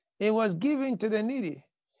 He was giving to the needy.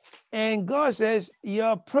 And God says,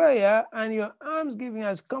 your prayer and your almsgiving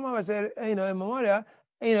has come up as a memorial,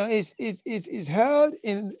 is held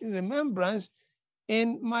in remembrance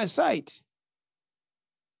in my sight.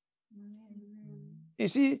 You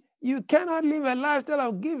see, you cannot live a lifestyle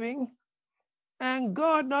of giving and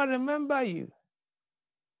God not remember you.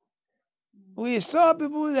 We saw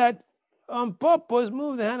people that on purpose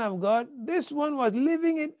move the hand of God. This one was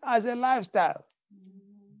living it as a lifestyle.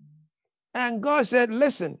 And God said,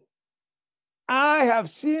 listen, I have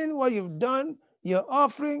seen what you've done. Your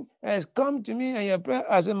offering has come to me and your prayer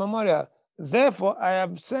as a memorial. Therefore, I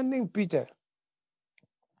am sending Peter.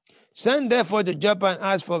 Send therefore to Joppa and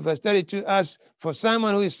ask for, verse 32, ask for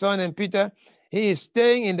Simon, who is son named Peter. He is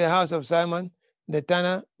staying in the house of Simon the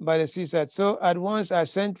tanner by the seaside. So at once I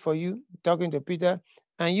sent for you, talking to Peter,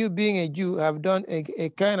 and you being a Jew have done a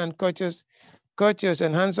kind and courteous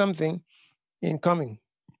and handsome thing in coming.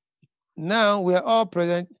 Now we are all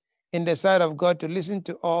present in the sight of God to listen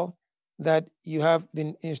to all that you have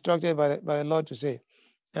been instructed by the Lord to say.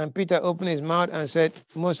 And Peter opened his mouth and said,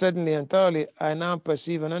 most certainly and thoroughly, I now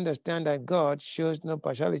perceive and understand that God shows no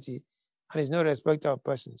partiality and is no respecter of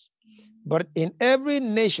persons. But in every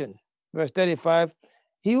nation, verse 35,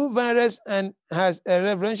 he who venerates and has a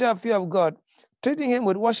reverential fear of God, treating him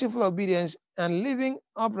with worshipful obedience and living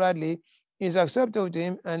uprightly, is acceptable to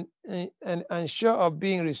him and sure of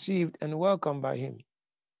being received and welcomed by him.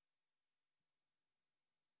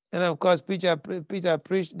 And of course, Peter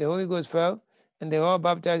preached, the Holy Ghost fell, and they were all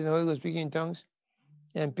baptized in the Holy Ghost, speaking in tongues.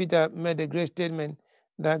 And Peter made a great statement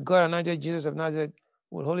that God anointed Jesus of Nazareth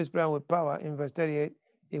with Holy Spirit and with power. In verse 38,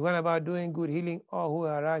 he went about doing good, healing all who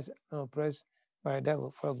are harassed and oppressed by the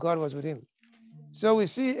devil, for God was with him. So we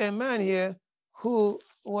see a man here who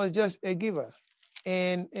was just a giver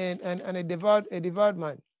and a devout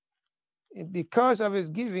man. Because of his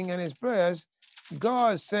giving and his prayers,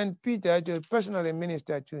 God sent Peter to personally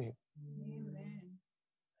minister to him. Amen.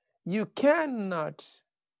 You cannot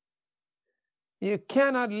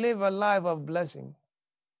live a life of blessing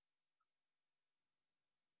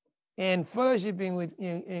and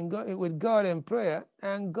fellowshipping with God in prayer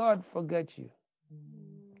and God forget you.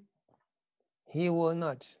 He will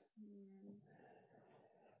not.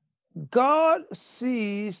 God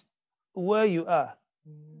sees where you are.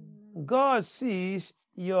 God sees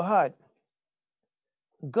your heart.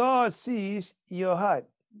 God sees your heart.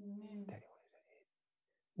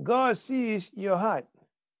 God sees your heart.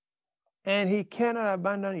 And he cannot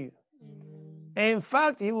abandon you. In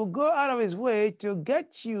fact, he will go out of his way to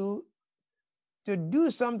get you to do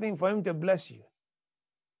something for him to bless you.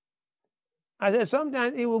 I said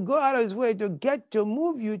sometimes he will go out of his way to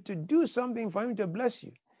move you to do something for him to bless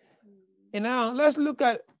you. And now let's look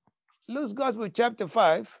at Luke's Gospel chapter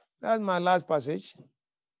 5. That's my last passage.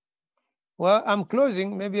 Well, I'm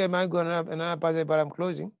closing. Maybe I might go another passage, but I'm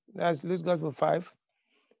closing. That's Luke's Gospel 5.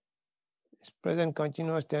 It's present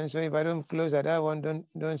continuous tense. So if I don't close at that one,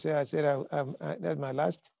 don't say I said that's my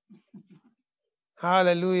last.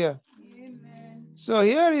 Hallelujah. Amen. So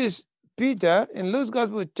here is Peter in Luke's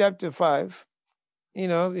Gospel chapter 5.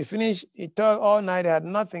 He finished, he taught all night, he had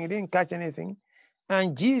nothing, he didn't catch anything.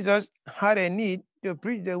 And Jesus had a need to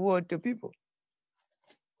preach the word to people.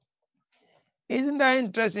 Isn't that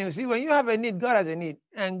interesting? You see, when you have a need, God has a need.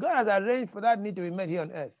 And God has arranged for that need to be met here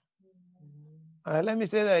on earth. Let me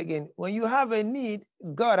say that again. When you have a need,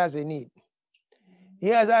 God has a need. He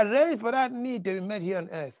has arranged for that need to be met here on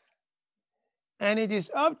earth. And it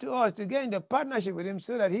is up to us to get into partnership with him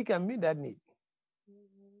so that he can meet that need.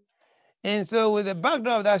 And so with the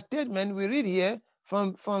backdrop of that statement, we read here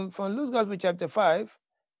from Luke's Gospel chapter 5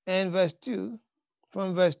 and verse 2.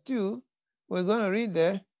 From verse 2, we're going to read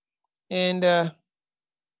there. And to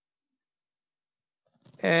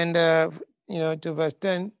verse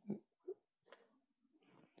 10.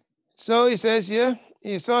 So he says here,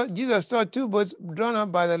 Jesus saw two boats drawn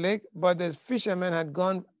up by the lake, but the fishermen had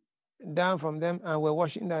gone down from them and were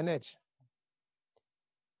washing their nets.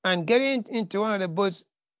 And getting into one of the boats,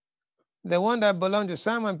 the one that belonged to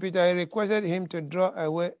Simon Peter, he requested him to draw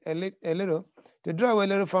away a little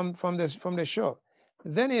from the shore.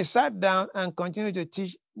 Then he sat down and continued to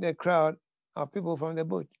teach the crowd of people from the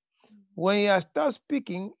boat. When he had stopped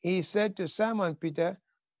speaking, he said to Simon Peter,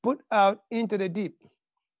 "Put out into the deep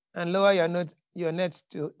and lower your nets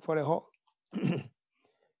for a haul."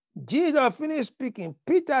 Jesus finished speaking.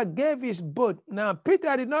 Peter gave his boat. Now,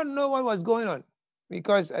 Peter did not know what was going on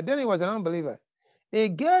because then he was an unbeliever. He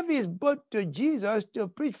gave his boat to Jesus to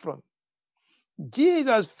preach from.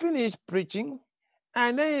 Jesus finished preaching,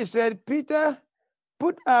 and then he said, "Peter,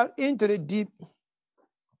 put out into the deep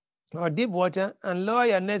water and lower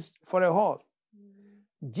your nets for a haul."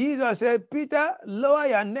 Jesus said, "Peter, lower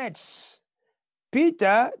your nets."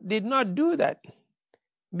 Peter did not do that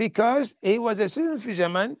because he was a seasoned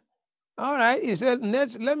fisherman. All right, he said,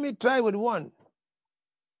 "Nets, let me try with one."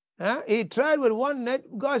 He tried with one net.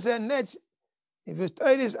 God said, "Nets." If you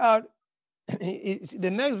study this out, the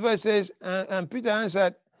next verse says, and Peter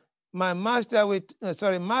answered, Master, we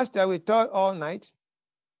toiled all night.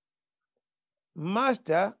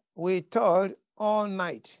 Master, we toiled all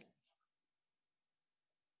night,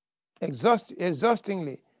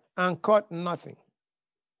 exhaustingly, and caught nothing.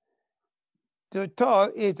 To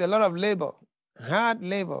toil is a lot of labor, hard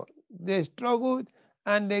labor. They struggled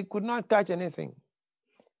and they could not catch anything.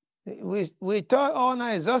 We toiled all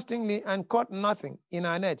night exhaustingly and caught nothing in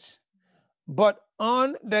our nets. But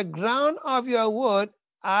on the ground of your word,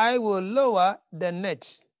 I will lower the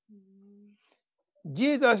net.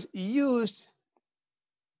 Jesus used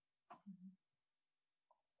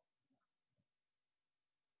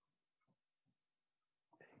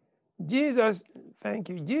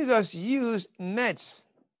Jesus used nets.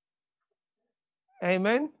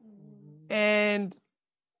 Amen. And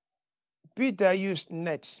Peter used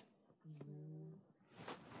nets.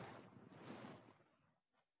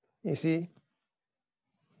 You see,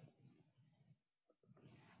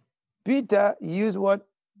 Peter used what?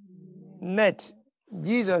 Net.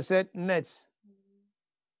 Jesus said nets.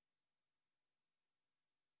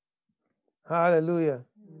 Hallelujah.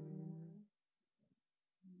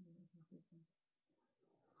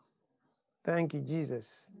 Thank you,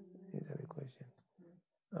 Jesus. Is that a question?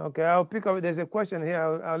 Okay, I'll pick up. There's a question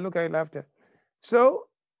here. I'll look at it after. So,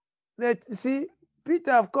 let's see.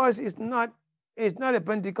 Peter, of course, is not a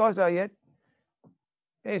Pentecostal yet.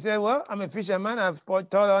 He said, "Well, I'm a fisherman. I've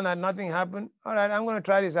toiled on and nothing happened. All right, I'm going to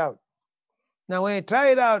try this out." Now, when he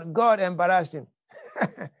tried it out, God embarrassed him.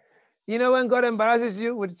 You know, when God embarrasses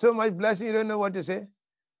you with so much blessing, you don't know what to say.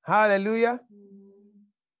 Hallelujah.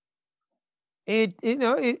 He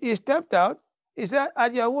stepped out. He said,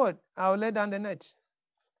 "At your word, I'll lay down the net."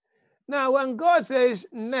 Now, when God says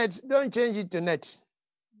nets, don't change it to nets,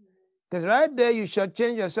 because right there you should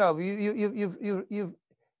change yourself.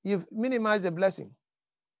 You've minimized the blessing.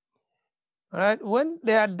 All right. When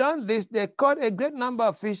they had done this, they caught a great number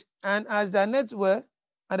of fish, and as their nets were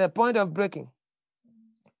at the point of breaking,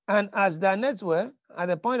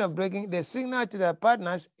 they signaled to their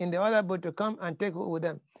partners in the other boat to come and take hold with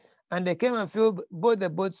them. And they came and filled both the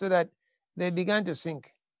boats so that they began to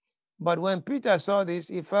sink. But when Peter saw this,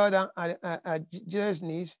 he fell down at Jesus'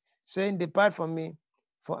 knees, saying, "Depart from me,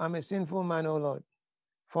 for I'm a sinful man, O Lord."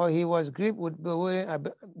 For he was gripped with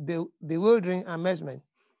bewildering amazement,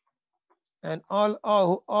 and all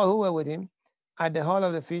who were with him at the haul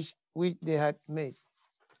of the fish which they had made.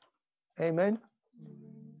 Amen.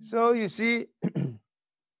 So you see,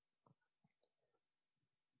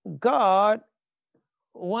 God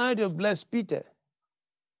wanted to bless Peter.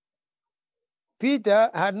 Peter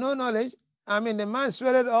had no knowledge. I mean, the man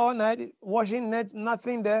sweated all night, washing nets,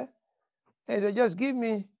 nothing there. He said, "Just give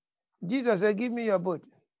me," Jesus said, "Give me your boat."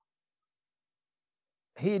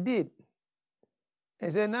 He did. He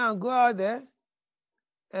said, "Now go out there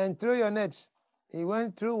and throw your nets." He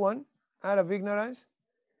went through one out of ignorance,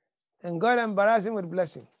 and God embarrassed him with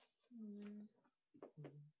blessing.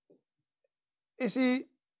 You see,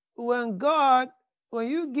 when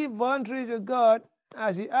you give voluntary to God,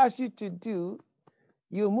 as he asks you to do,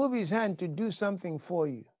 You move his hand to do something for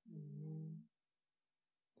you.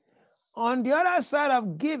 On the other side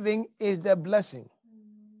of giving is the blessing.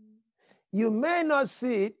 You may not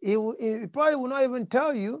see it. He probably will not even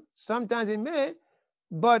tell you. Sometimes he may,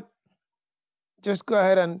 but just go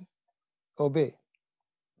ahead and obey.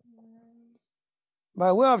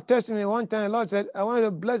 By way of testimony, one time the Lord said, I wanted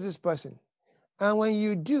to bless this person. And when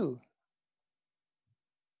you do,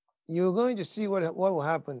 you're going to see what will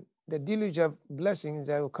happen. The deluge of blessings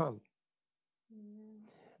that will come.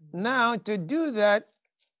 Now, to do that,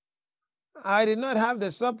 I did not have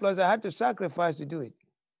the surplus. I had to sacrifice to do it.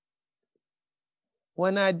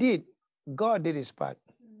 When I did, God did his part.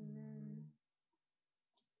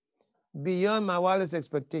 Beyond my wildest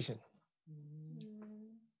expectation.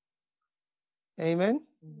 Amen?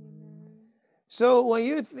 So when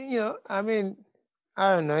you think, I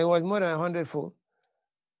don't know, it was more than 100-fold.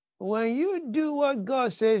 When you do what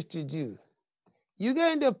God says to do, you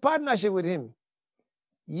get into partnership with him.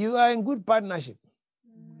 You are in good partnership.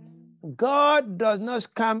 God does not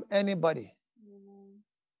scam anybody.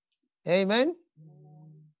 Amen?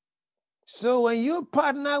 So when you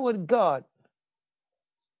partner with God,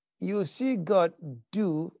 you see God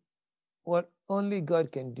do what only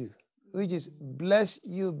God can do, which is bless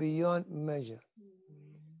you beyond measure.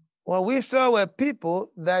 What we saw were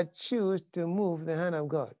people that choose to move the hand of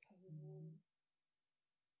God.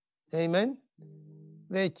 Amen?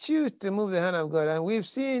 They choose to move the hand of God. And we've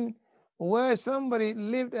seen where somebody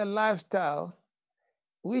lived a lifestyle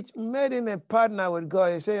which made him a partner with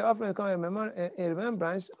God. He said, often come a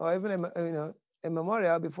remembrance or even a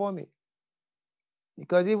memorial before me.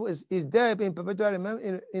 Because he's there in perpetual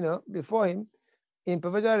before him in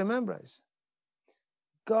perpetual remembrance.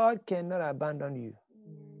 God cannot abandon you.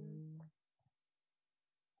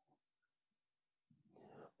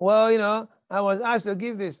 Well, I was asked to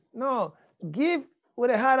give this. No, give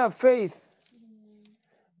with a heart of faith.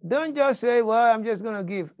 Don't just say, well, I'm just going to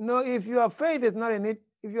give. No, if your faith is not in it,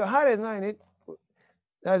 if your heart is not in it,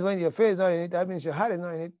 that's when your faith is not in it, that means your heart is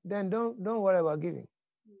not in it, then don't worry about giving.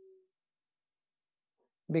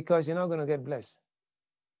 Because you're not going to get blessed.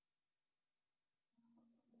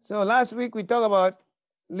 So last week we talked about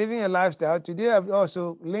living a lifestyle. Today I've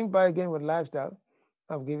also linked by again with lifestyle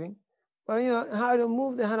of giving. But how to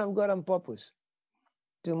move the hand of God on purpose.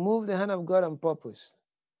 To move the hand of God on purpose.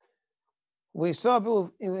 We saw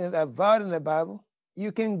people that vowed in the Bible.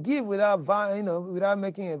 You can give without without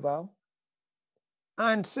making a vow.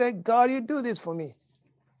 And say, God, you do this for me.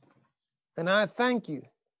 And I thank you.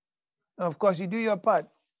 Of course, you do your part.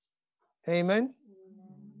 Amen.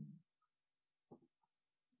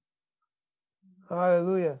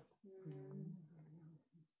 Hallelujah.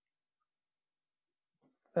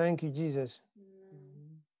 Thank you, Jesus.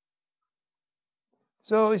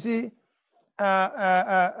 So you see,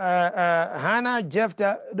 Hannah,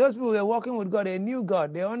 Jephthah, those people were walking with God. They knew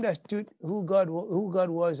God. They understood who God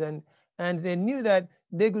was, and they knew that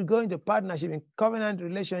they could go into partnership and covenant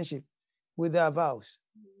relationship with their vows,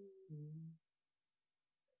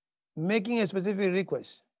 making a specific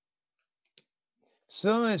request,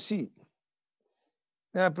 sowing a seed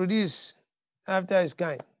that produce after its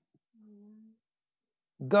kind.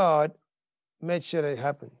 God made sure that it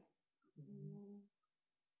happened.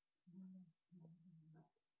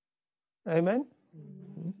 Amen.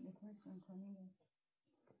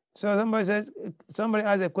 So somebody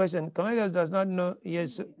asked a question. Cornelius does not know.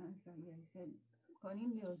 Yes.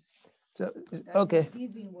 So okay.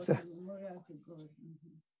 So,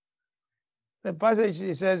 the passage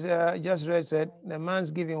he says just read said the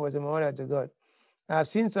man's giving was a memorial to God. I've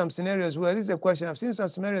seen some scenarios where this is a question. I've seen some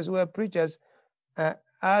scenarios where preachers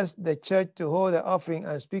ask the church to hold the offering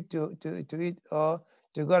and speak to it or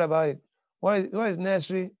to God about it. What is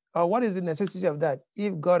necessary, or what is the necessity of that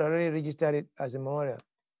if God already registered it as a memorial?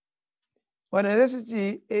 Well, the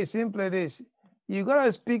necessity is simply this: you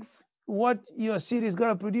gotta speak what your seed is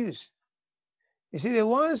gonna produce. You see,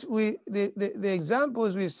 the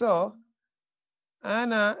examples we saw,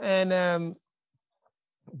 Anna and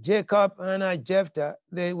Jacob, Anna, Jephthah,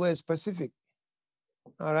 they were specific.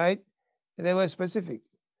 All right, they were specific,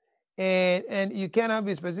 and you cannot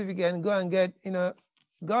be specific and go and get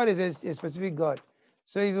God is a specific God.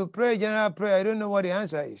 So if you pray general prayer, I don't know what the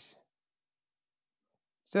answer is.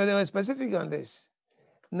 So they were specific on this.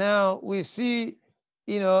 Now we see,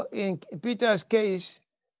 in Peter's case,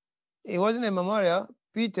 it wasn't a memorial.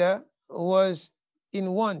 Peter was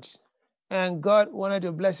in want, and God wanted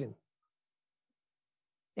to bless him.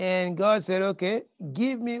 And God said, okay,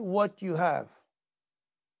 give me what you have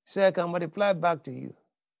so I can multiply back to you.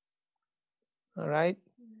 All right?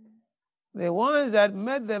 The ones that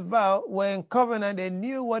made the vow were in covenant. They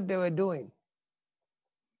knew what they were doing.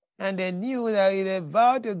 And they knew that if they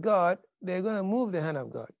vowed to God, they're going to move the hand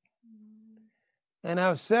of God. And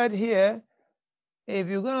I've said here, if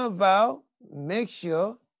you're going to vow, make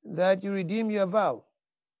sure that you redeem your vow.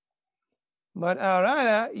 But I'd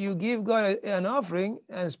rather you give God an offering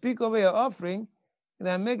and speak over your offering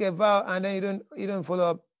than make a vow and then you don't follow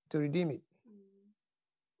up to redeem it.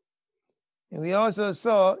 And we also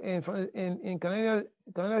saw in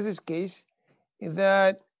Cornelius' case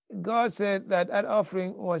that God said that that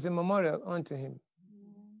offering was a memorial unto him.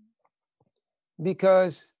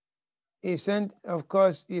 Because he sent, of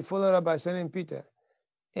course, he followed up by sending Peter.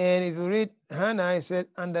 And if you read Hannah, he said,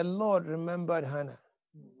 and the Lord remembered Hannah.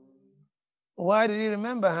 Why did he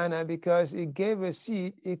remember Hannah? Because he gave a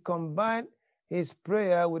seed. He combined his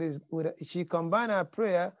prayer she combined her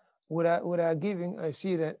prayer with her giving a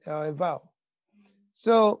seed or a vow.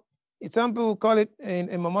 So some people call it a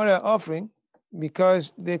memorial offering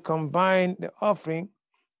because they combine the offering,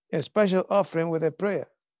 a special offering, with a prayer.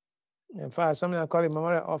 In fact, something I call it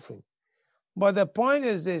memorial offering. But the point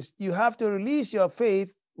is this: you have to release your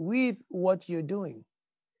faith with what you're doing.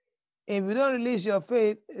 If you don't release your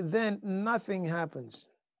faith, then nothing happens.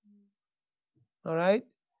 All right?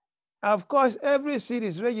 Of course, every seed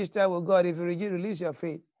is registered with God if you release your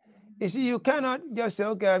faith. You see, you cannot just say,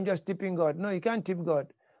 okay, I'm just tipping God. No, you can't tip God.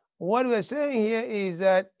 What we're saying here is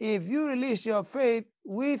that if you release your faith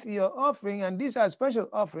with your offering, and these are special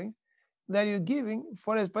offerings that you're giving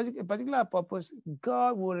for a particular purpose,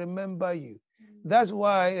 God will remember you. That's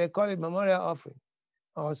why they call it memorial offering.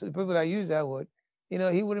 Or so people that use that word. You know,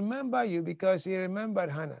 he will remember you because he remembered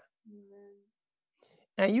Hannah.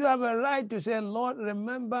 And you have a right to say, Lord,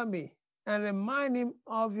 remember me, and remind him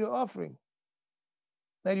of your offering.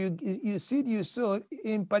 That you seed you sowed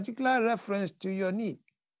in particular reference to your need.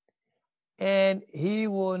 And he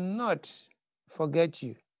will not forget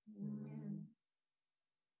you.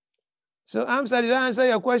 So, Amsa, did I answer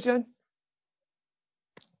your question?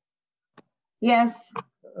 Yes.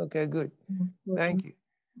 Okay, good. Thank you.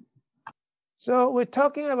 So we're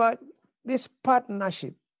talking about this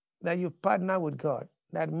partnership that you partner with God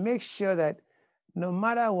that makes sure that no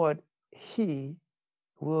matter what, he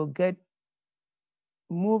will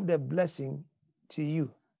move the blessing to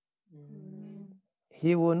you.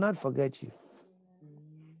 He will not forget you.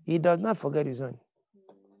 He does not forget his own.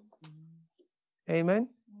 Amen?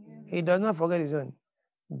 He does not forget his own.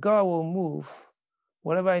 God will move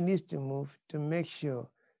whatever he needs to move to make sure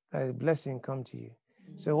that his blessing comes to you.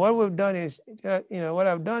 So what we've done is, what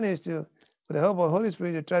I've done is to, with the help of the Holy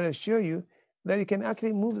Spirit, to try to show you that you can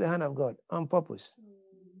actually move the hand of God on purpose.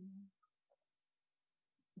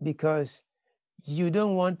 Because you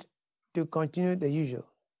don't want to continue the usual.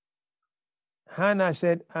 Hannah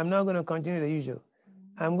said, I'm not going to continue the usual.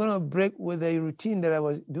 I'm going to break with the routine that I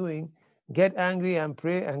was doing, get angry and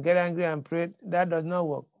pray, and get angry and pray. That does not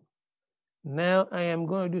work. Now I am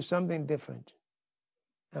going to do something different.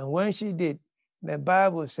 And when she did, the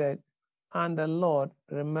Bible said, and the Lord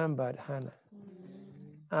remembered Hannah.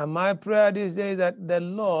 And my prayer these days is that the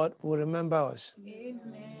Lord will remember us.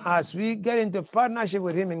 Amen. As we get into partnership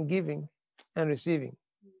with him in giving and receiving.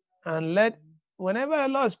 And whenever the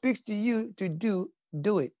Lord speaks to you to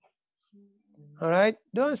do it. All right?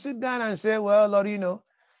 Don't sit down and say, well, Lord,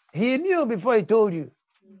 he knew before he told you.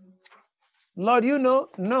 Lord,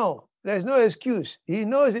 no, there's no excuse. He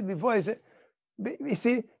knows it before he said. You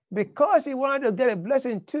see, because he wanted to get a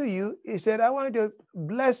blessing to you, he said, I want you to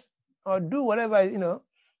bless or do whatever,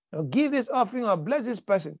 or give this offering or bless this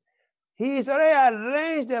person. He's already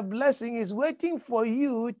arranged the blessing. He's waiting for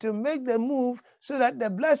you to make the move so that the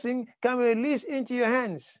blessing can be released into your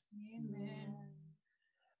hands. Amen.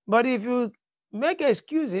 But if you make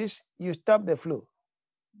excuses, you stop the flow.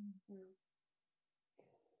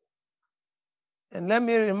 And let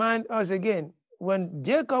me remind us again, when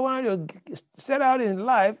Jacob wanted to set out in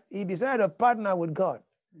life, he decided to partner with God.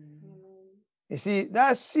 You see,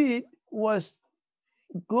 that seed was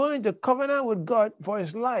going to covenant with God for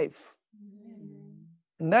his life.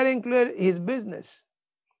 And that included his business.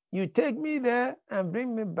 You take me there and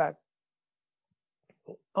bring me back.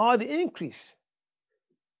 All the increase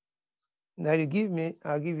that you give me,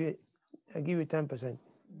 I'll give you 10%.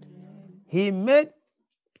 He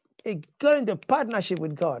got into partnership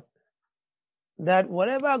with God. That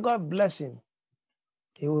whatever God bless him,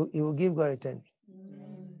 he will give God a 10.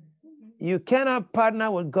 You cannot partner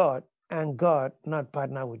with God and God not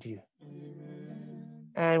partner with you.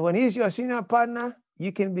 And when he's your senior partner,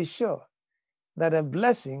 you can be sure that a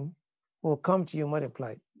blessing will come to you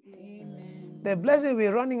multiplied. Amen. The blessing will be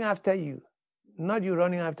running after you, not you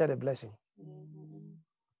running after the blessing.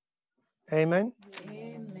 Amen.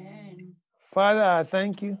 Amen. Father, I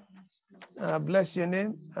thank you. I bless your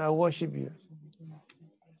name. I worship you.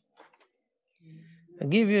 I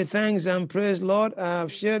give you thanks and praise, Lord. I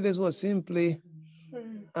have shared this word simply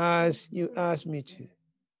as you asked me to.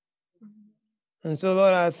 And so,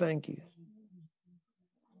 Lord, I thank you.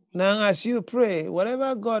 Now, as you pray,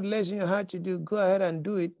 whatever God lays in your heart to do, go ahead and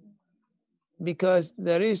do it, because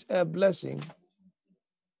there is a blessing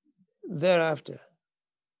thereafter.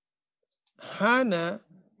 Hannah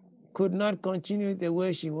could not continue the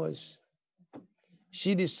way she was.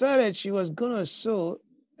 She decided she was going to sow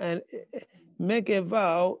and make a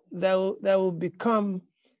vow that will become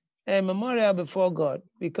a memorial before God,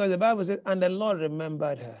 because the Bible says, and the Lord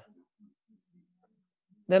remembered her.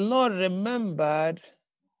 The Lord remembered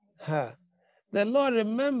her. The Lord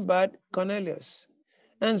remembered Cornelius.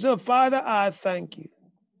 And so, Father, I thank you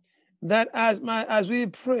that as we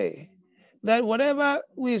pray, that whatever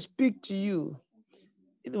we speak to you,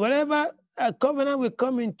 whatever a covenant we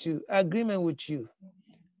come into agreement with you,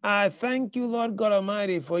 I thank you, Lord God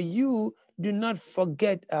Almighty, for you do not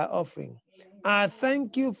forget our offering. I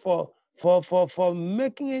thank you for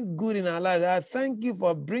making it good in our lives. I thank you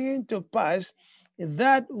for bringing to pass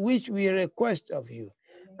that which we request of you.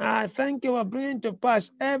 I thank you for bringing to pass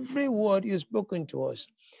every word you've spoken to us.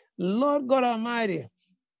 Lord God Almighty,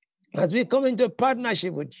 as we come into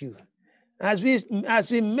partnership with you, as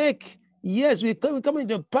we make, yes, we come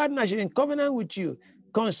into partnership and covenant with you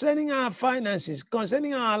concerning our finances,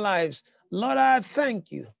 concerning our lives. Lord, I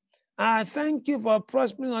thank you. I thank you for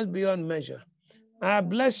prospering us beyond measure. I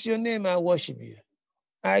bless your name. I worship you.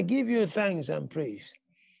 I give you thanks and praise.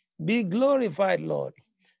 Be glorified, Lord.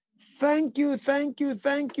 Thank you, thank you,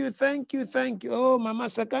 thank you, thank you, thank you. Oh, Mama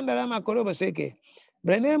Sakanda Rama Korobo Seke.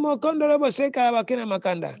 Brenemo Kondorobo Seka Rabakina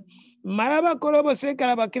Makanda. Maraba Korobo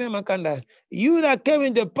Seka Rabakina Makanda. You that came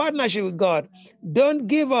into partnership with God, don't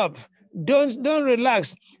give up. Don't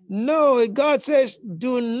relax. No, God says,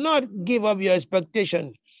 do not give up your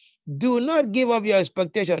expectation. Do not give up your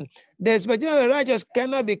expectation. The expectation of the righteous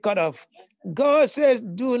cannot be cut off. God says,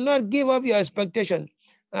 do not give up your expectation.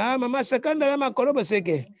 Ah, Mama Sakanda Rama Korobo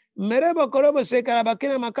Seke. Merebo Korobo Seke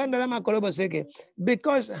Rabakina Makanda Rama Korobo Seke.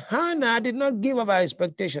 Because Hannah did not give up her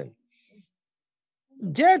expectation.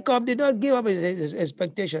 Jacob did not give up his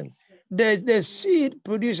expectation. The seed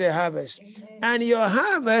produced a harvest, and your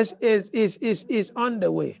harvest is on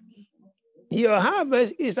the way. Your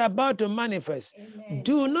harvest is about to manifest.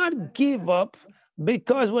 Do not give up,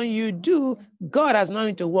 because when you do, God has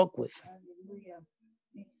nothing to work with.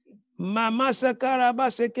 Mama Sakaraba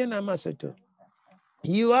Sekena Masoto.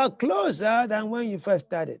 You are closer than when you first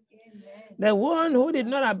started. The one who did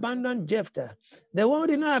not abandon Jephthah, the one who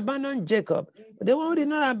did not abandon Jacob, the one who did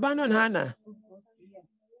not abandon Hannah,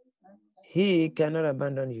 he cannot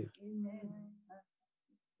abandon you.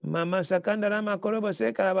 Mama Sakanda Rama Korobo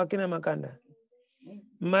Seka Rabakina Makanda.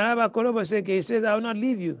 Maraba Korobo Seke, he says, I will not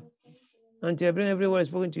leave you until I bring every word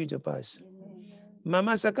spoken to you to pass.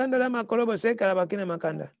 Mama Sakanda Rama Korobo Seka Rabakina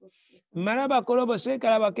Makanda. Maraba Korobo Seka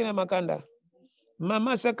Rabakina Makanda.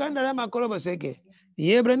 Mama Sakanda Rama Korobo Seke.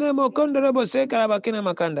 Yebrene Mo Kondorobo Seka Rabakina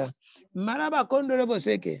Makanda. Maraba Kondorobo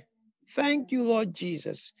Seke. Thank you, Lord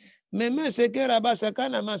Jesus. Meme Seke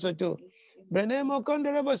Rabasakana Masoto. Brenemo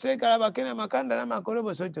Kondorobo Seka Rabakina Makanda Rama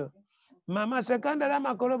Korobo Soto. Mama Sakanda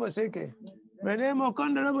Rama Korobo Seke. Brenemo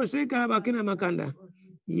Kondorobo Seka Rabakina Makanda.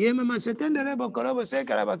 Ye Mama Sakanda Rebo Korobo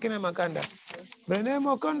Seka Rabakina Makanda.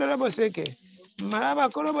 Brenemo Kondorobo Seke.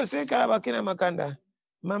 Maraba Korobo Seka Rabakina Makanda.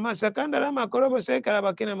 Mama Sakanda Rama Korobo Seka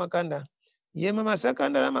Rabakina Makanda. Ye Mama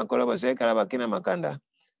Sakanda Rama Korobo Seka Rabakina Makanda.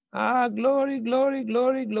 Ah, glory, glory,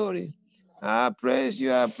 glory, glory. I praise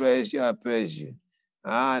you, I praise you, I praise you.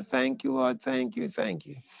 Ah, thank you, Lord. Thank you, thank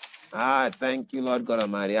you. Ah, thank you, Lord God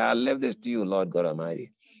Almighty. I leave this to you, Lord God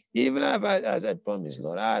Almighty. Even as I promised,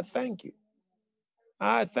 Lord, I thank you.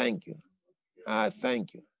 I thank you. I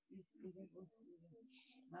thank you.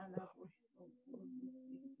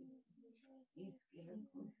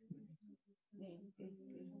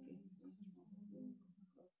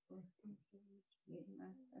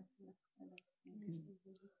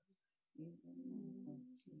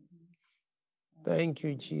 Thank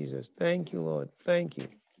you, Jesus. Thank you, Lord. Thank you.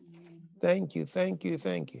 Thank you, thank you,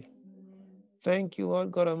 thank you. Thank you,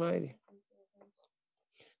 Lord God Almighty.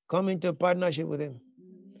 Come into partnership with Him.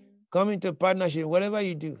 Come into partnership, whatever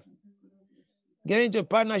you do. Get into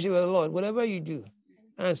partnership with the Lord, whatever you do,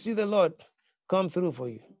 and see the Lord come through for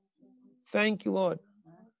you. Thank you, Lord.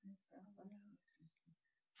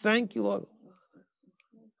 Thank you, Lord.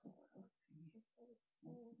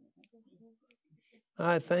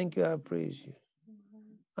 I thank you, I praise you.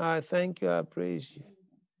 I thank you, I praise you.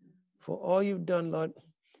 for all you've done, Lord,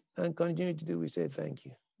 and continue to do. We say thank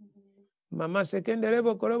you. Mama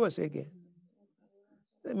sekenderebo korobo seke.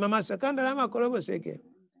 Mama sekandarama korobo seke.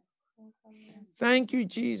 Thank you,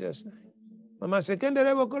 Jesus. Mama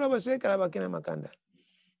sekenderebo korobo seke rabakina makanda.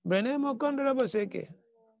 Brenemo kondorobo seke.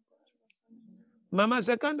 Mama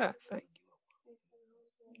sekanda. Thank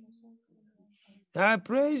you. I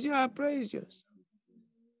praise you. I praise you.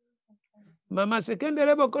 Mama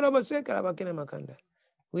sekenderebo korobo seke rabakina makanda.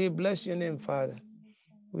 We bless your name, Father.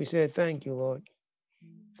 We say thank you, Lord.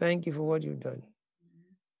 Thank you for what you've done.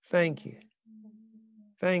 Thank you.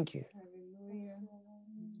 Thank you.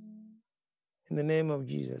 In the name of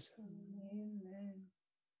Jesus.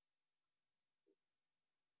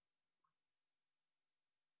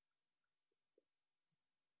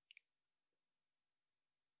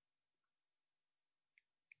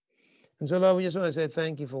 And so, Lord, we just want to say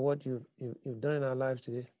thank you for what you've done in our lives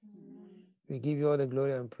today. We give you all the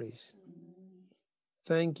glory and praise.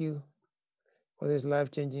 Thank you for this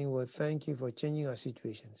life-changing word. Thank you for changing our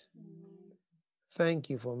situations. Thank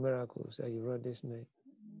you for miracles that you wrought this night.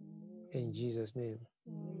 In Jesus' name.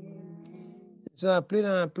 So I plead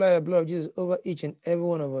and apply the blood of Jesus over each and every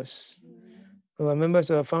one of us, over members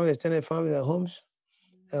of our family, extended families, our homes,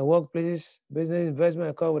 our workplaces, business, investment,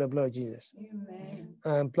 I call with the blood of Jesus.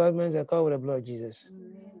 Our employments, I call with the blood of Jesus.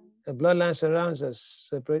 The bloodline surrounds us,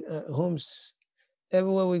 separate homes.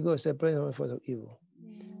 Everywhere we go, separate from the force of evil.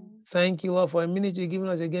 Thank you, Lord, for immunity given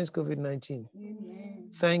us against COVID-19.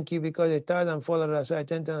 Thank you because 1,000 fall at our side,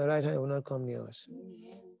 10,000 on the right hand will not come near us.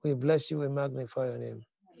 We bless you, we magnify your name.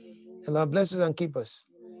 The Lord bless us and keep us.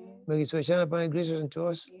 Make his face shine upon and gracious unto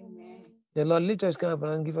us. The Lord lift us, come upon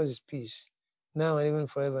us and give us his peace, now and even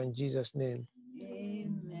forever, in Jesus' name.